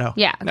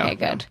 Yeah. Okay,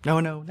 good.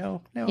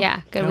 No.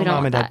 Yeah, good. No, we don't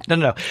Mom want and Dad. that.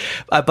 No.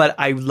 But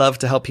I love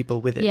to help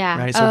people with it. Yeah.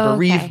 Right. So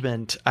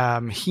bereavement,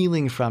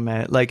 healing from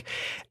it, like,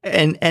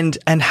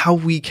 and how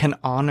we can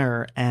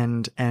honor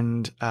and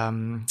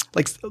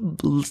like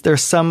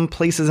there's some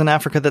places in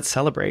Africa that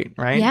celebrate,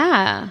 right?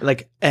 Yeah.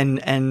 Like,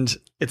 and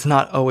it's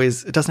not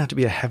always, it doesn't have to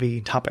be a heavy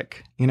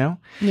topic, you know?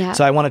 Yeah.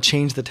 So I want to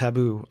change the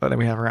taboo that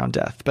we have around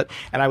death.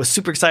 And I was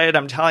super excited.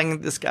 I'm telling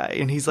this guy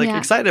and he's like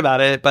excited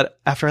about it. But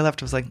after I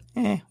left, I was like,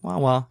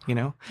 well, you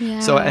know?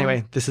 Yeah. So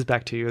anyway, this is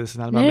back to you. This is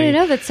not about me.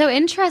 No. That's so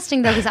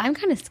interesting though, because I'm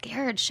kind of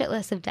scared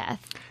shitless of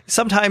death.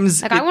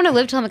 Sometimes. Like I want to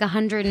live till I'm like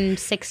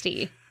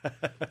 160.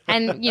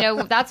 And, you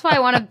know, that's why I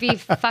want to be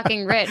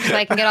fucking rich so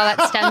I can get all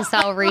that stem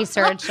cell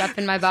research up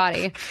in my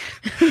body.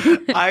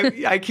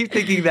 I keep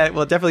thinking that,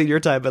 well, definitely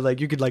your time, but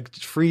like you could like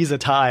freeze a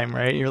time,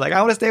 right? And you're like,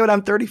 I want to stay when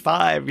I'm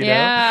 35, you know?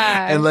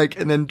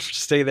 And then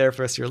stay there for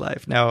the rest of your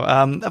life. No,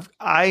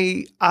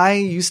 I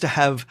used to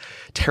have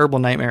terrible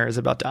nightmares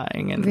about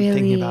dying and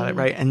thinking about it,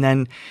 right? And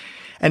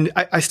And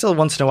I still,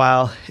 once in a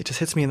while, it just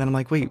hits me. And then I'm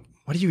like, wait,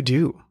 what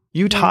do?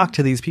 You talk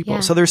to these people. Yeah.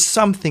 So there's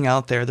something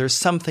out there. There's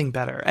something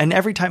better. And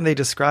every time they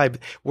describe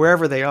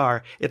wherever they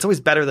are, it's always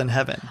better than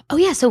heaven. Oh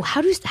yeah. So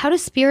how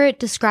does spirit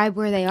describe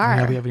where they are?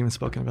 Yeah, we haven't even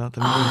spoken about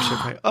the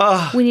mediumship. Right?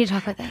 Oh. We need to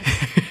talk about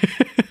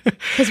that.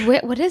 Because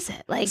what is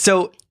it like?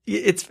 So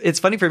it's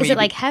funny for me. Is it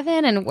like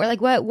heaven? And we're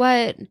like,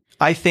 what?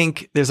 I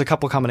think there's a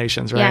couple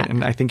combinations, right? Yeah.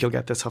 And I think you'll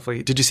get this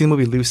hopefully. Did you see the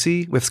movie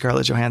Lucy with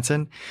Scarlett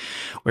Johansson,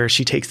 where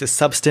she takes this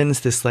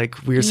substance, this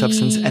like weird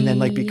substance, and then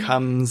like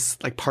becomes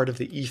like part of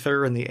the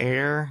ether and the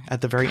air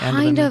at the very end?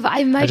 Kind of.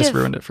 I just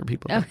ruined it for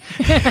people. Oh.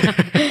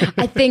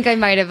 I think I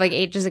might have like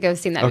ages ago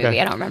seen that movie.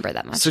 I don't remember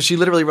that much. So she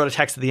literally wrote a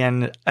text at the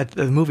end of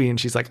the movie, and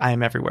she's like, "I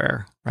am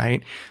everywhere."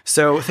 Right.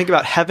 So think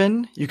about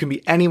heaven. You can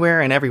be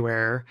anywhere and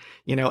everywhere,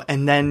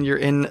 and then you're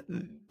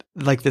in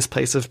like this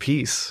place of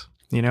peace.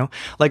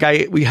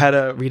 Like we had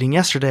a reading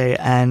yesterday,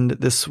 and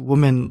this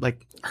woman,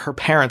 like her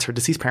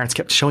deceased parents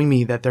kept showing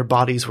me that their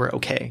bodies were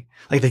okay.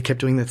 Like they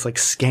kept doing this like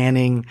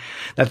scanning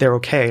that they're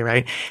okay.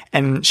 Right.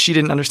 And she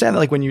didn't understand that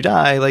like when you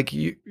die, like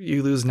you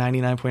lose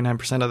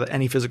 99.9% of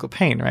any physical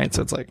pain. Right.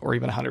 So it's like, or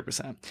even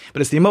 100%,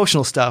 but it's the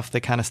emotional stuff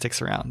that kind of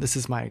sticks around. This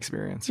is my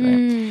experience.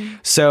 Right.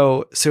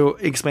 So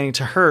explaining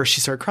to her, she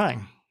started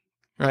crying.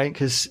 Right.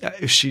 Because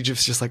she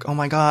just like, oh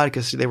my God,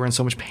 because they were in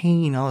so much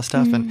pain, all this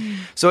stuff. And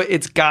so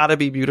it's got to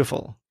be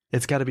beautiful.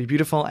 It's got to be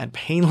beautiful and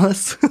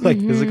painless, like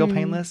physical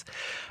painless.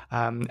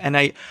 And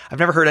I've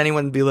never heard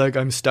anyone be like,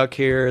 I'm stuck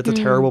here. It's a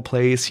terrible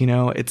place.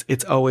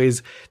 It's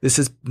always, this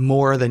is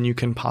more than you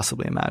can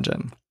possibly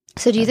imagine.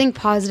 So do you think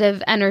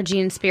positive energy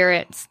and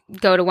spirits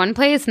go to one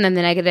place and then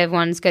the negative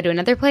ones go to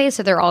another place,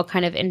 or they're all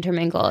kind of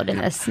intermingled in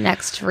this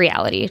next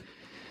reality?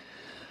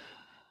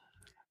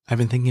 I've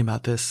been thinking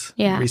about this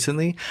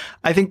recently.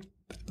 I think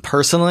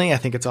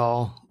it's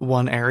all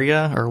one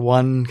area or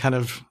one kind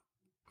of,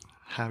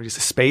 how would you say,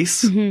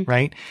 space,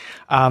 right?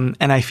 And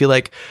I feel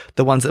like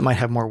the ones that might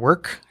have more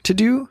work to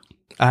do,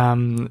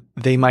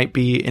 they might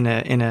be in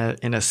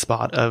a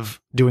spot of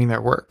doing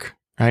their work,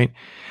 right?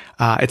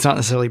 It's not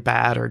necessarily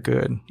bad or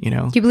good,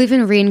 Do you believe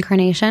in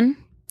reincarnation?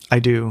 I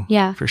do.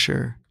 Yeah. For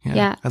sure.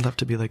 Yeah. I'd love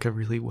to be like a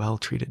really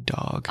well-treated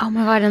dog. Oh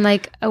my God. And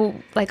like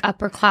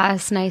upper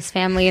class, nice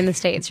family in the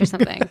States or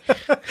something.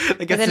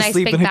 With a nice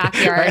big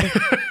backyard.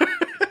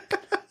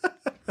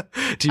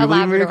 Do you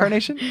believe in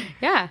reincarnation?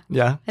 Yeah.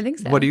 Yeah. I think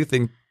so. What do you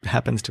think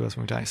happens to us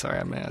when we die? Sorry,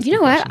 I'm asking. You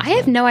know what? I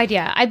have no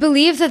idea. I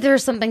believe that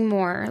there's something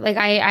more. Like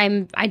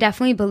I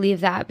definitely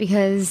believe that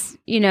because,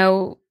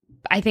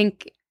 I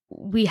think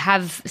we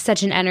have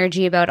such an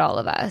energy about all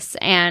of us.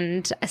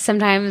 And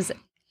sometimes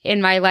in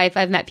my life,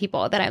 I've met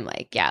people that I'm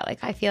like, yeah,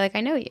 like I feel like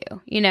I know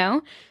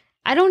you,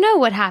 I don't know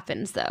what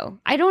happens though.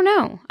 I don't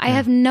know. I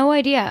have no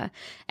idea.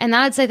 And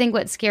that's, I think,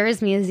 what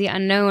scares me is the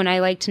unknown. I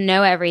like to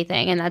know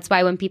everything. And that's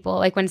why when people,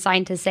 like when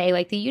scientists say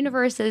like the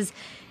universe is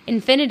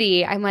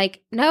infinity, I'm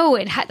like, no,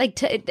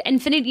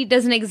 infinity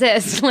doesn't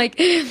exist. Like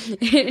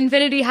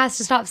infinity has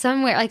to stop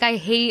somewhere. Like I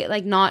hate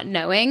like not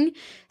knowing.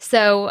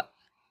 So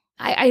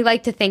I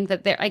like to think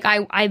that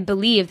I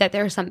believe that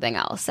there's something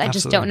else. I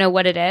just don't know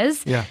what it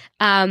is. Yeah.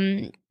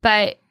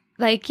 But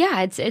like,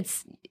 yeah,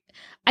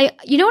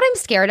 you know what I'm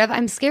scared of?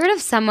 I'm scared of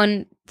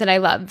someone that I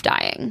love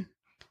dying.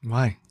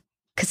 Why?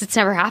 Because it's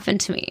never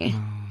happened to me.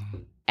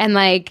 And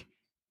like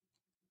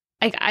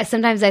I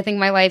sometimes I think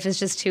my life is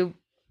just too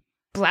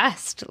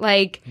blessed.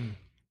 Like,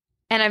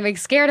 and I'm like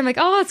scared. I'm like,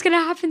 oh, it's going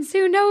to happen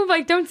soon. No,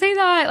 like, don't say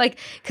that. Like,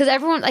 because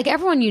everyone,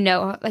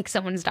 like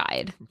someone's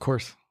died. Of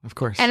course.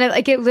 And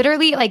it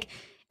literally, like,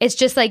 it's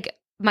just like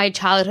my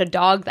childhood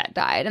dog that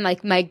died. And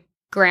like my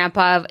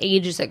grandpa of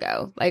ages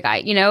ago. Like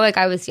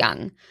I was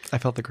young. I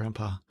felt the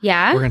grandpa.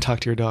 Yeah. We're going to talk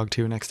to your dog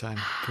too next time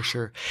for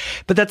sure.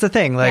 But that's the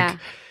thing. Like,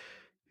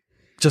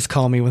 just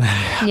call me when that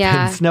happens.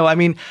 Yeah. No, I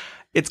mean,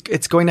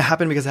 it's going to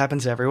happen because it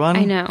happens to everyone.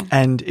 I know.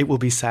 And it will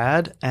be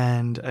sad.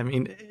 And I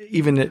mean,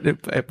 even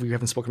we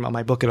haven't spoken about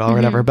my book at all or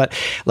whatever, but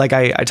like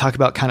I talk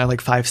about kind of like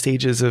 5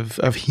 stages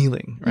of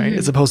healing, right?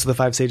 As opposed to the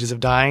 5 stages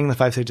of dying, the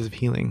 5 stages of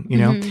healing,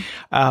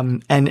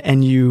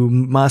 and you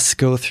must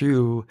go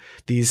through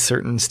these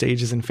certain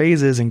stages and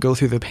phases and go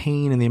through the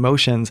pain and the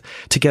emotions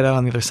to get out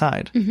on the other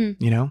side,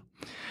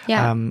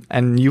 Yeah.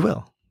 And you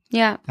will.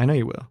 Yeah. I know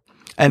you will.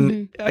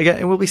 And again,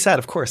 it will be sad,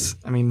 of course.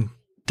 I mean,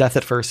 death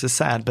at first is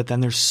sad, but then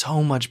there's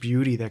so much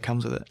beauty that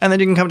comes with it. And then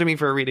you can come to me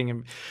for a reading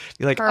and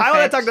be like, I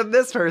want to talk to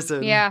this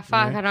person. Yeah,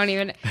 fuck, I don't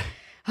even.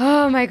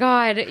 Oh my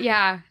God.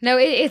 Yeah. No,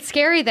 it's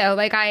scary though.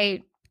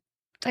 I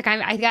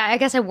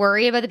guess I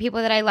worry about the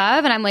people that I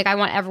love, and I'm like, I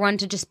want everyone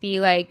to just be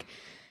like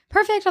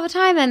perfect all the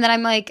time. And then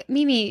I'm like,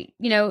 Mimi,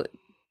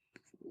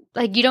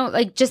 like you don't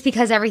like just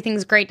because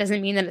everything's great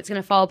doesn't mean that it's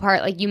going to fall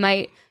apart. Like you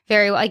might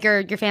very like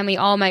your family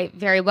all might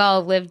very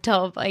well live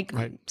till like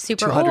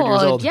super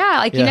old. Yeah,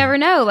 like you never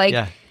know.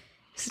 Like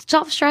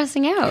stop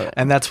stressing out.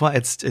 And that's why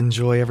it's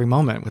enjoy every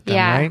moment with them,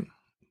 right?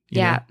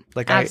 You know?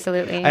 Like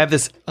absolutely. I have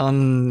this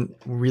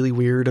really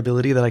weird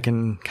ability that I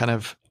can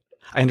I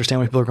understand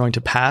when people are going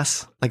to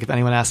pass. Like if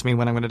anyone asks me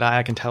when I'm going to die,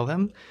 I can tell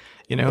them.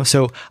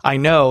 So I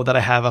know that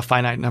I have a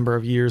finite number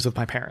of years with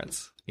my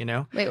parents, you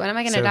know? Wait, when am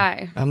I going to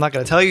die? I'm not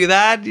going to tell you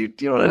that. You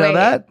don't want to know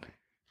that?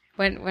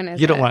 When is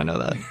You it? don't want to know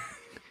that.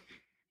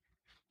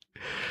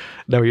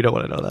 No, you don't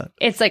want to know that.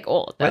 It's like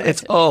old. Though.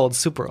 It's old,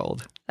 super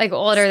old. Like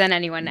older than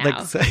anyone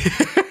now.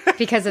 Like,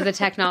 because of the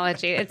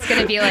technology. It's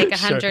going to be like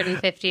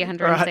 150,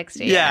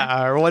 160.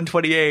 Yeah, or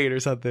 128 or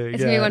something.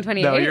 It's going to be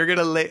 128? No, you're going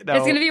to... No.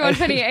 It's going to be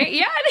 128?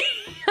 Yeah.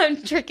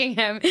 I'm tricking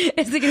him.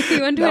 Is it going to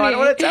be 128? No, I don't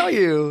want to tell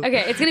you.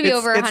 Okay, it's going to be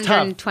over it's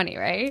 120, tough.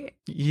 right?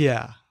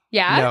 Yeah.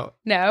 Yeah?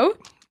 No?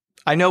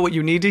 I know what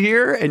you need to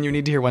hear, and you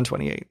need to hear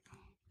 128.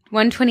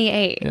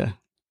 128? Yeah.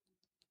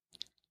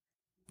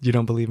 You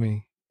don't believe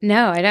me?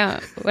 No, I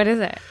don't. What is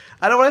it?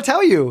 I don't want to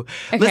tell you.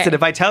 Okay. Listen,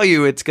 if I tell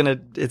you, it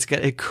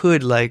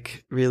could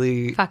like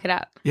really fuck it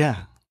up.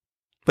 Yeah.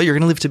 But you're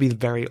going to live to be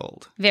very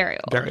old. Very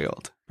old. Very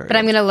old. But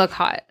I'm going to look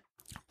hot.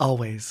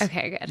 Always.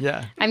 Okay, good.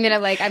 Yeah. You're going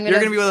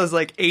to be one of those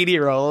like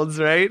 80-year-olds,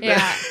 right?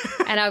 Yeah.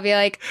 And I'll be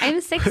like, I'm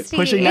 60.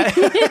 Pushing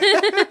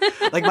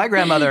that. Like my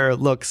grandmother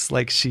looks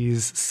like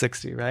she's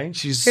 60,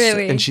 right?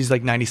 Really? And she's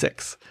like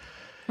 96.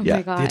 Oh yeah,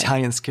 my God. the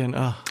Italian skin.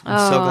 Oh,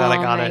 I'm so glad I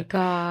got it. Oh my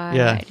God.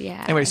 Yeah.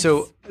 Yes. Anyway,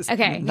 so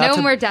okay, no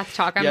more death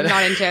talk. I'm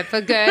not into it,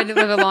 but good.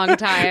 Live a long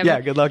time.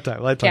 Yeah, good luck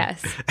time. Lifetime.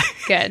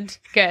 Yes.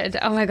 Good.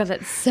 Oh my God,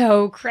 that's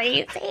so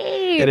crazy.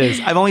 It is.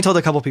 I've only told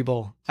a couple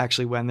people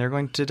actually when they're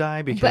going to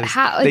die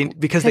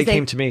because they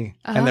came to me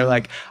and they're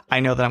like, I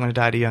know that I'm going to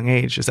die at a young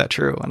age. Is that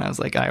true? And I was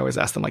like, I always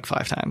ask them like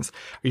 5 times.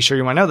 Are you sure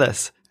you want to know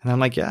this? And I'm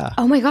like, yeah.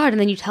 Oh my God. And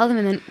then you tell them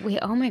and then wait,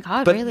 oh my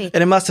God, really?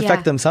 And it must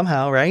affect them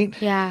somehow, right?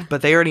 Yeah.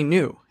 But they already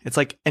knew. It's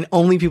like, and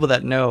only people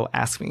that know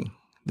ask me.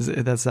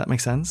 Does that make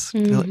sense?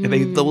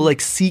 Mm-hmm. They'll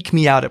like seek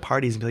me out at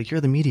parties and be like, you're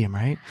the medium,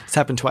 right? It's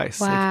happened twice.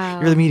 Wow.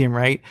 Like, you're the medium,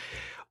 right?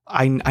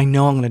 I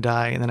know I'm going to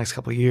die in the next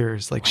couple of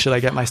years. Like, should I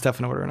get my stuff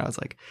in order? And I was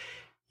like,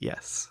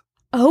 yes.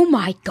 Oh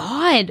my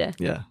God.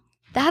 Yeah.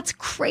 That's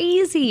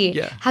crazy.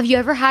 Yeah. Have you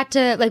ever had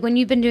to, like when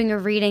you've been doing a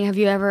reading, have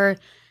you ever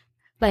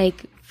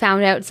like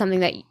found out something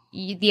that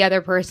the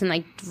other person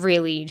like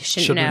really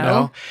shouldn't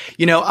know?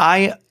 You know,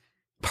 I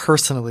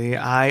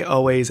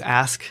always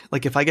ask,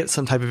 like if I get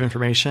some type of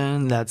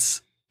information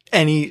that's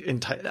I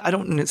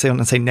don't want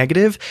to say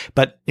negative,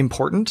 but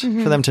important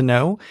for them to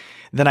know,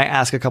 then I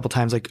ask a couple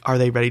times, like, are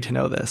they ready to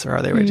know this? Or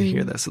are they ready to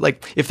hear this?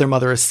 Like if their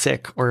mother is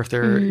sick or if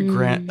their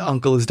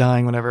uncle is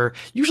dying, whatever,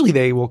 usually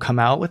they will come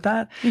out with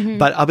that.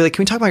 But I'll be like,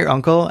 can we talk about your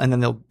uncle? And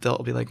then they'll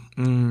be like,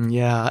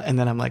 yeah. And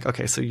then I'm like,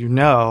 okay, so you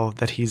know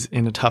that he's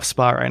in a tough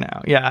spot right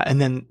now. Yeah. And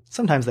then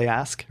sometimes they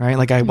ask, right?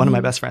 Like one of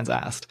my best friends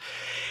asked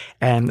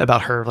and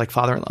about her like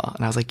father-in-law.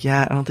 And I was like,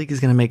 yeah, I don't think he's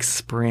going to make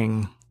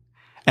spring.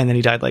 And then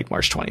he died like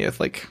March 20th,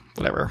 like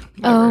whatever.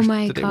 Oh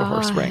my the day God.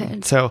 before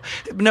spring. So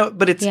no,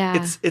 but it's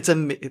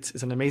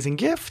an amazing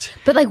gift.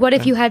 But like, what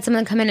if you had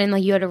someone come in and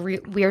like you had a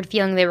weird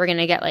feeling they were going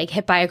to get like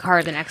hit by a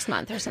car the next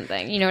month or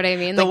something? You know what I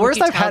mean? The like,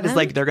 worst I've had is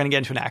like they're going to get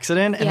into an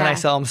accident, and then I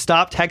tell them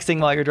stop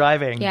texting while you're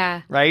driving.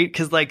 Yeah. Right?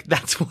 Because like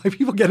that's why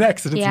people get in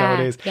accidents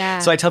nowadays. Yeah.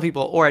 So I tell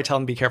people, or I tell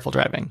them be careful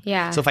driving.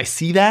 Yeah. So if I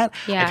see that,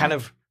 I kind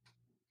of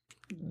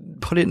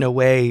put it in a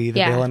way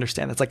that they'll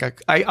understand. It's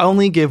like I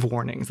only give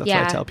warnings. That's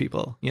what I tell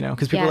people, you know,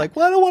 because people are like,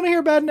 well, I don't want to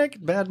hear bad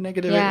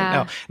negative.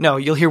 Yeah. No,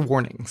 you'll hear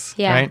warnings,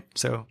 right?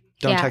 So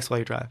don't text while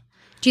you drive.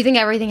 Do you think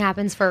everything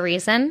happens for a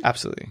reason?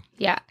 Absolutely.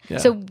 Yeah.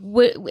 So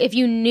if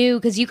you knew,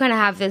 because you kind of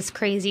have this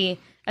crazy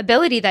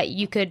ability that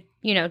you could,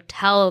 you know,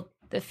 tell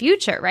the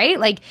future, right?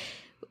 Like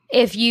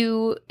if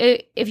you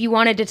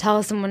wanted to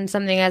tell someone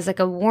something as like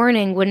a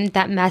warning, wouldn't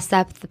that mess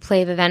up the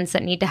play of events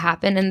that need to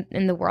happen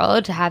in the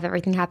world to have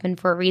everything happen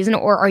for a reason?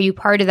 Or are you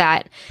part of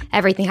that?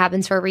 Everything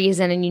happens for a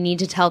reason and you need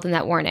to tell them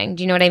that warning.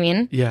 Do you know what I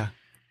mean? Yeah.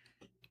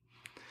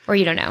 Or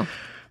you don't know?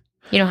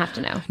 You don't have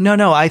to know.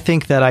 No. I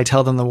think that I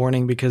tell them the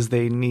warning because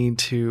they need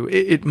to,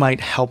 it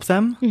might help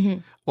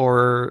them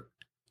or...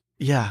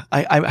 Yeah,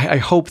 I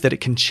hope that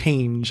it can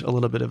change a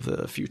little bit of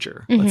the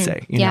future, let's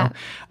say, you know.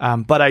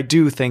 But I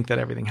do think that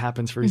everything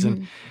happens for a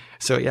reason.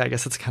 So yeah, I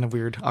guess it's kind of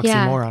weird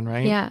oxymoron,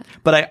 right? Yeah.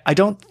 But I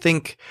don't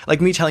think,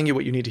 like me telling you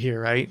what you need to hear,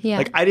 right? Yeah.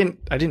 Like I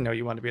didn't know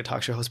you wanted to be a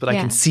talk show host, but I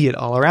can see it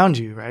all around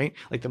you, right?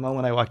 Like the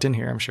moment I walked in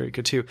here, I'm sure you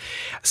could too.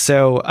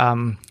 So,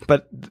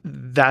 but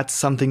that's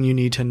something you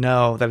need to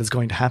know that is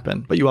going to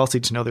happen. But you also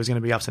need to know there's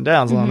going to be ups and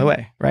downs along the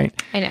way, right?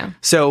 I know.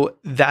 So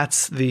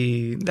that's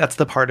the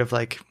part of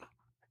like,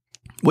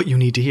 what you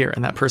need to hear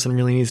and that person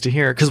really needs to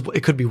hear, because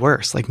it could be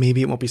worse. Like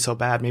maybe it won't be so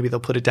bad. Maybe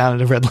they'll put it down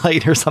at a red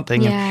light or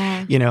something.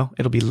 And, you know,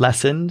 it'll be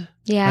lessened.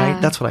 Yeah.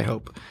 Right? That's what I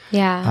hope.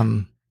 Yeah.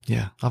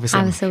 Yeah. Obviously.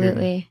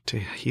 Absolutely. I'm here to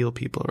heal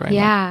people, right?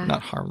 Yeah.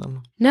 Not harm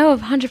them. No,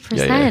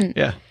 100%.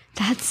 Yeah.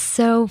 That's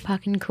so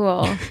fucking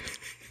cool.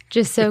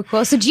 Just so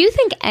cool. So do you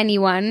think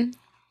anyone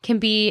can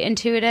be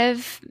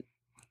intuitive?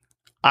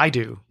 I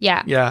do.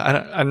 Yeah.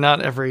 Yeah.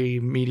 Not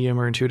every medium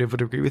or intuitive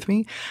would agree with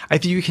me. I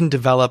think you can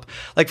develop,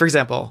 like, for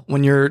example,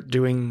 when you're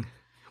doing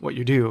what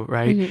you do,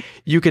 right?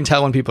 You can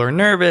tell when people are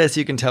nervous.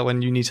 You can tell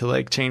when you need to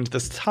like change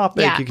this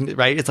topic. Yeah. You can,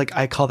 right? It's like,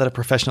 I call that a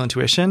professional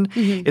intuition.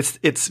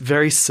 It's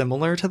very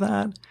similar to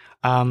that.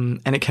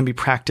 And it can be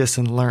practiced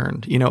and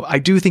learned. You know, I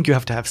do think you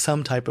have to have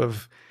some type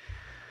of,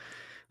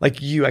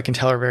 like I can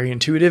tell are very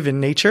intuitive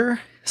in nature.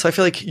 So I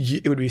feel like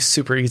it would be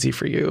super easy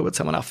for you, but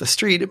someone off the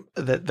street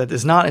that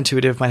is not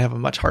intuitive might have a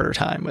much harder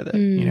time with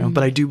it,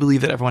 But I do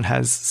believe that everyone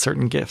has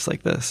certain gifts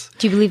like this.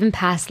 Do you believe in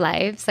past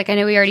lives? Like, I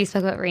know we already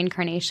spoke about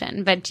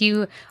reincarnation, but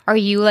are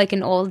you like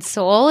an old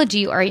soul?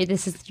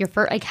 This is your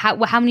first, like,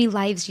 how many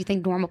lives do you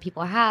think normal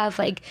people have?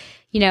 Like,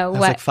 That's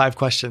like 5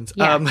 questions.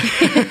 Yeah.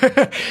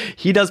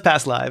 He does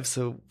past lives.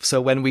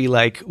 So when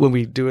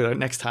we do it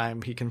next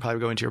time, he can probably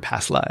go into your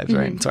past lives,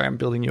 right? Sorry, I'm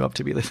building you up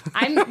to be this.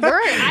 I'm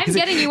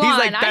getting you on.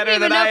 Like better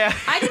than I am.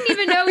 I didn't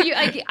even know you.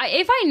 Like,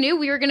 if I knew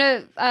we were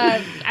gonna,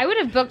 I would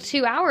have booked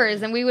 2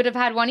 hours and we would have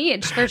had one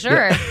each for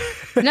sure.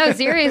 No,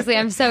 seriously,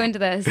 I'm so into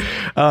this.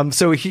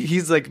 So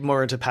he's like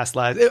more into past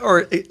lives,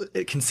 or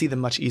it can see them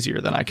much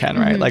easier than I can,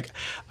 right? Like,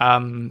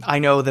 I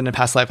know that in a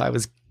past life I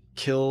was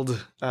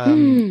killed,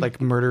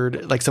 like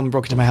murdered, like someone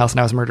broke into my house and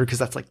I was murdered, because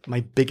that's like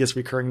my biggest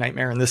recurring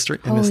nightmare in this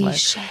life.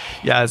 Shit.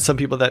 Yeah, some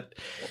people that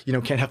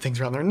can't have things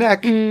around their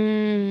neck,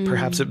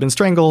 perhaps have been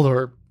strangled,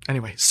 or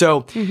anyway.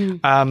 So you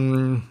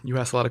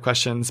asked a lot of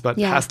questions, but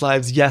past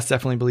lives, yes,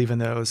 definitely believe in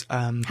those.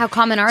 How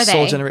common are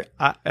they?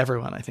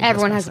 Everyone, I think.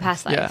 Everyone has a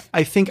past life.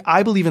 Yeah,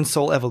 I believe in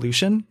soul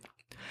evolution.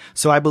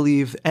 So I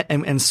believe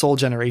and soul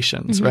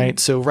generations, right?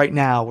 So right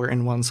now we're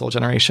in one soul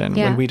generation.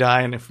 When we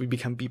die, and if we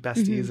become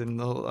besties, and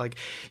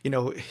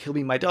he'll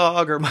be my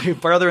dog or my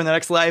brother in the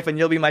next life, and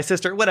you'll be my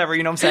sister, whatever.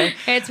 You know what I'm saying?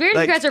 It's weird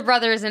if you guys are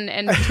brothers and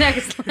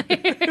next life.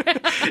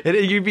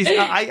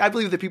 I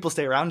believe that people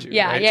stay around you.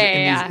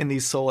 In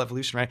these soul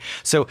evolution, right?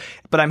 So,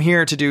 but I'm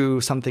here to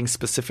do something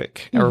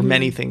specific, or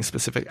many things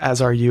specific,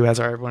 as are you, as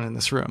are everyone in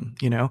this room.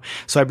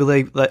 So I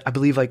believe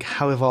like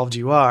how evolved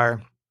you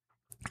are,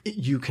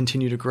 you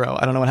continue to grow.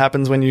 I don't know what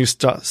happens when you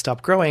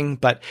stop growing,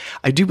 but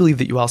I do believe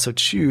that you also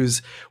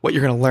choose what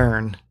you're going to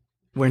learn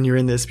when you're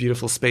in this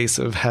beautiful space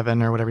of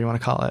heaven, or whatever you want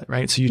to call it,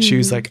 right? So you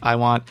choose like, I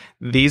want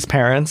these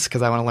parents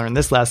because I want to learn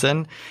this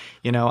lesson.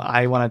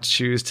 I want to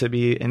choose to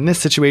be in this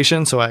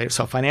situation. So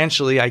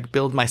financially I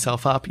build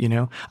myself up,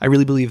 I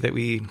really believe that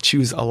we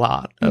choose a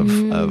lot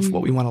of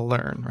what we want to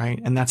learn,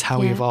 right? And that's how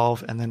we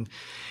evolve. And then,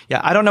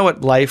 I don't know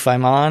what life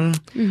I'm on,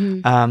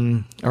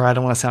 or I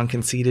don't want to sound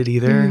conceited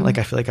either. Like,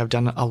 I feel like I've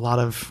had a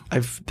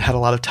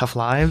lot of tough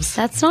lives.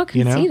 That's not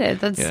conceited.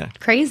 That's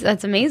crazy.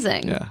 That's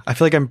amazing. Yeah. I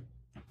feel like I'm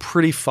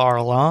pretty far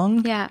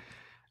along. Yeah.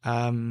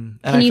 And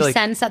Can you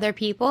sense other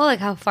people, like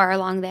how far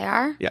along they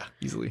are? Yeah,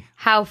 easily.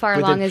 How far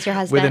along is your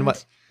husband? Within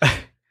what?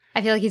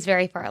 I feel like he's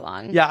very far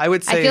along. Yeah, I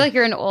would say. I feel like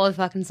you're an old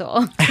fucking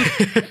soul.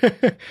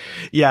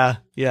 Yeah.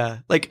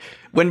 Like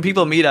when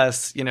people meet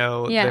us,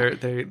 they're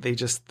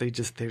just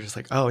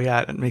like, oh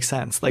yeah, it makes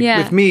sense. Like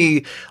with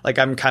me, like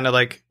I'm kind of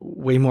like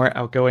way more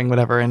outgoing,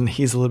 whatever, and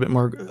he's a little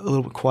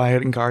bit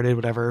quiet and guarded,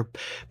 whatever.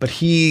 But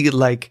he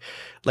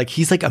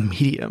he's like a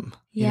medium.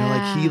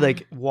 Like he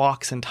like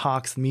walks and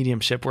talks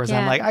mediumship, whereas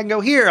I'm like, I can go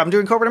here. I'm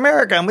doing corporate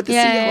America. I'm with the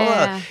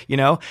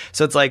CEO.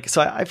 So it's like,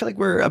 I feel like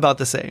we're about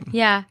the same.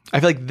 Yeah. I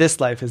feel like this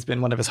life has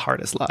been one of his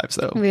hardest lives,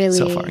 though. Really?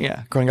 So far.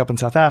 Yeah. Growing up in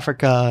South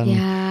Africa.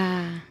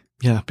 And,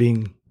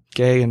 being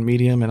gay and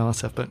medium and all that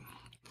stuff. But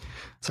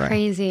sorry.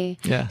 Crazy.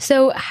 Yeah.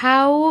 So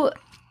how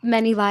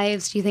many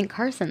lives do you think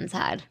Carson's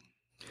had?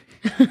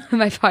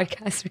 My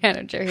podcast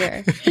manager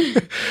here.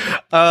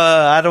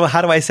 How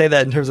do I say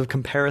that in terms of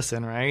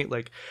comparison, right?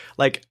 Like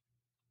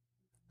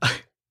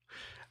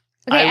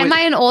okay, am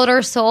I an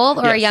older soul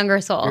or a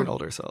younger soul? You're an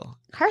older soul.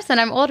 Carson,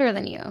 I'm older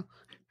than you.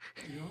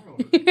 You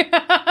are.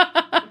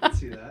 I can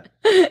see that.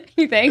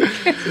 You think?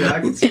 Yeah, I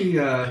can see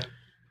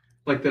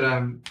like that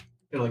I'm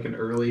in like an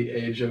early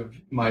age of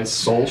my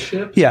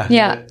soulship.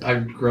 Yeah.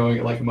 I'm growing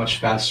at like a much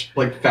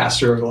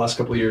faster over the last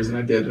couple of years than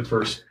I did the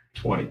first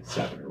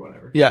 27 or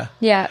whatever. Yeah.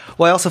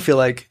 Well, I also feel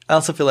like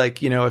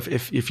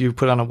if you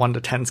put on a 1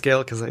 to 10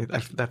 scale, because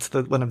that's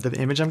one of the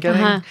image I'm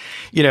getting.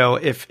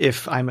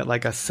 If I'm at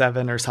like a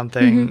 7 or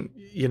something,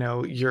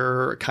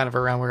 you're kind of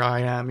around where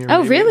I am. You're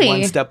maybe really?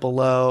 one step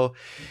below.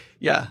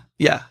 Yeah.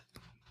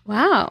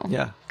 Wow.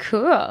 Yeah.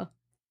 Cool.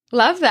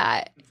 Love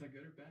that.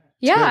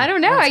 Yeah, I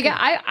don't know.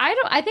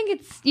 I think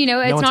it's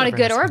it's not a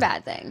good or a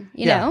bad thing.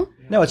 You know.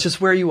 No, it's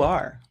just where you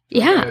are.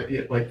 Yeah.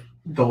 Like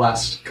the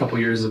last couple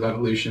years of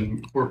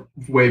evolution were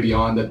way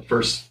beyond the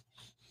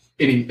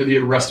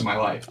rest of my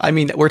life. I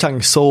mean, we're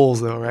talking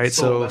souls, though, right?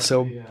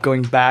 So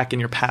going back in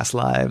your past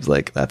lives,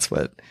 like that's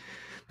what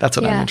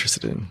I'm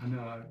interested in. I know.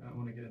 I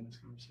want to get in this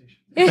conversation.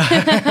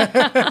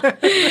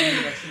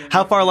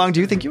 How far along do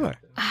you think you are?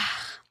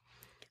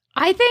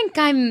 I think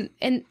I'm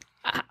in.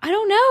 I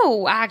don't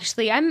know.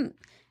 Actually, I'm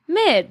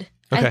mid.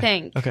 Okay. I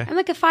think. Okay. I'm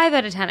like a 5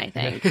 out of 10, I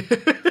think.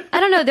 I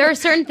don't know. There are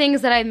certain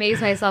things that I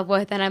amaze myself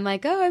with, and I'm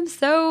like, oh, I'm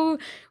so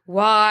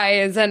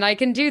wise, and I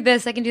can do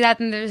this, I can do that,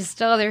 and there's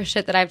still other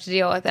shit that I have to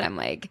deal with, and I'm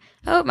like,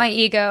 oh, my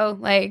ego,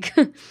 like,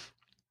 I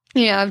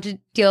have to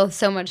deal with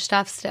so much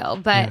stuff still.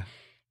 But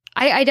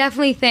I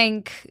definitely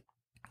think,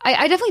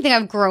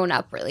 I've grown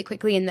up really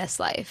quickly in this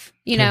life,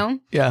 you know?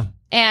 Yeah.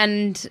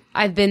 And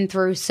I've been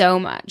through so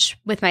much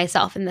with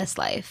myself in this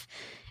life,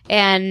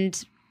 and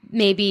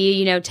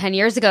maybe, 10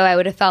 years ago, I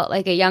would have felt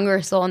like a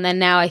younger soul. And then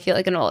now I feel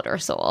like an older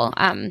soul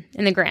in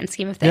the grand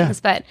scheme of things.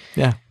 But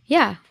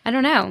yeah, I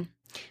don't know.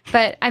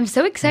 But I'm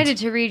so excited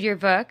to read your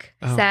book,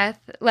 Seth.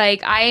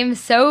 Like, I am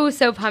so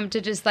pumped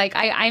to just like,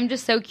 I'm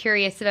just so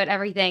curious about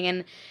everything.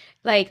 And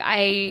like,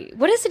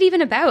 what is it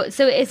even about?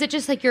 So is it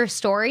just like your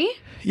story?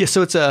 Yeah,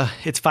 so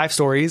it's 5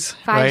 stories.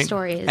 Five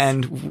stories.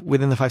 And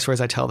within the 5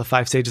 stories, I tell the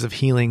 5 stages of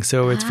healing.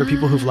 So it's for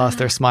people who've lost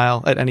their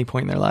smile at any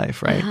point in their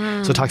life, right?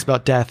 So it talks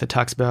about death. It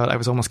talks about I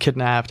was almost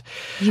kidnapped.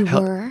 You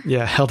were?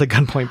 Yeah, held at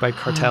gunpoint by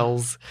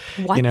cartels.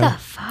 What the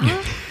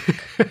fuck?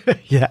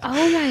 Yeah.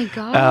 Oh my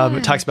God.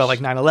 It talks about like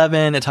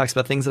 9/11. It talks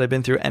about things that I've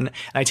been through. And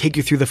I take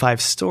you through the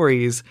 5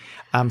 stories,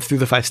 through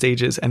the 5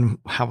 stages and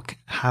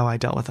how I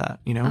dealt with that,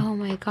 you know? Oh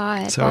my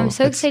God. So well, I'm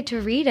so excited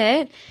to read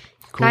it.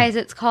 Cool. Guys,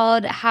 it's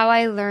called How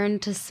I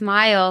Learned to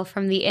Smile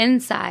from the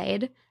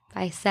Inside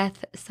by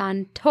Seth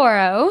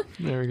Santoro.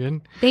 Very good.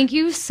 Thank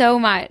you so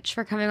much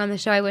for coming on the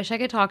show. I wish I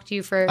could talk to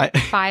you for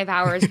 5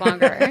 hours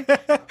longer.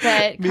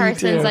 But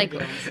Carson's like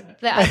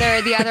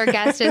the other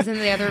guest is in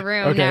the other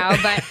room now.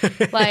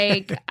 But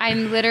like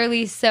I'm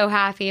literally so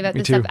happy about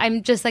this stuff.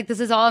 I'm just like, this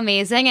is all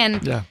amazing.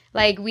 And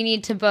like we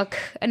need to book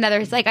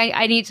another, like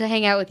I need to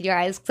hang out with you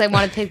guys because I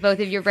want to pick both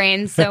of your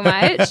brains so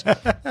much.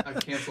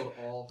 I've canceled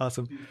all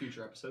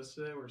future episodes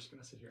today. We're just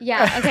going to sit here.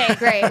 Yeah. Okay,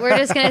 great. We're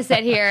just going to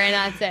sit here and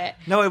that's it.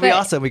 No, it'd be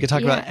awesome. We could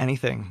talk about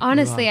anything.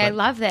 Honestly, I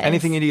love this.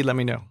 Anything you need, let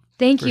me know.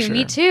 Thank you. Sure.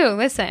 Me too.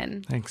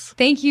 Listen. Thanks.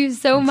 Thank you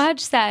so much,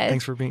 Seth.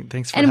 Thanks for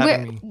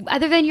having me.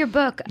 Other than your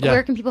book,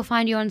 where can people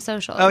find you on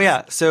socials? Oh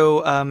yeah.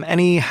 So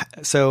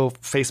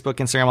Facebook,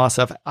 Instagram, all that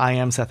stuff. I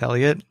am Seth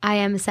Elliott. I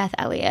am Seth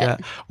Elliott. Yeah.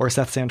 Or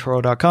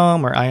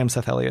SethSantoro.com or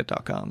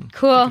IamSethElliott.com.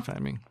 Cool. You can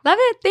find me. Love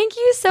it. Thank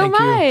you so much.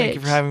 Thank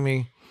you for having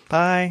me.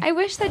 Bye. I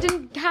wish that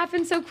didn't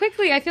happen so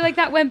quickly. I feel like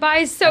that went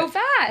by so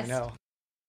fast. I know.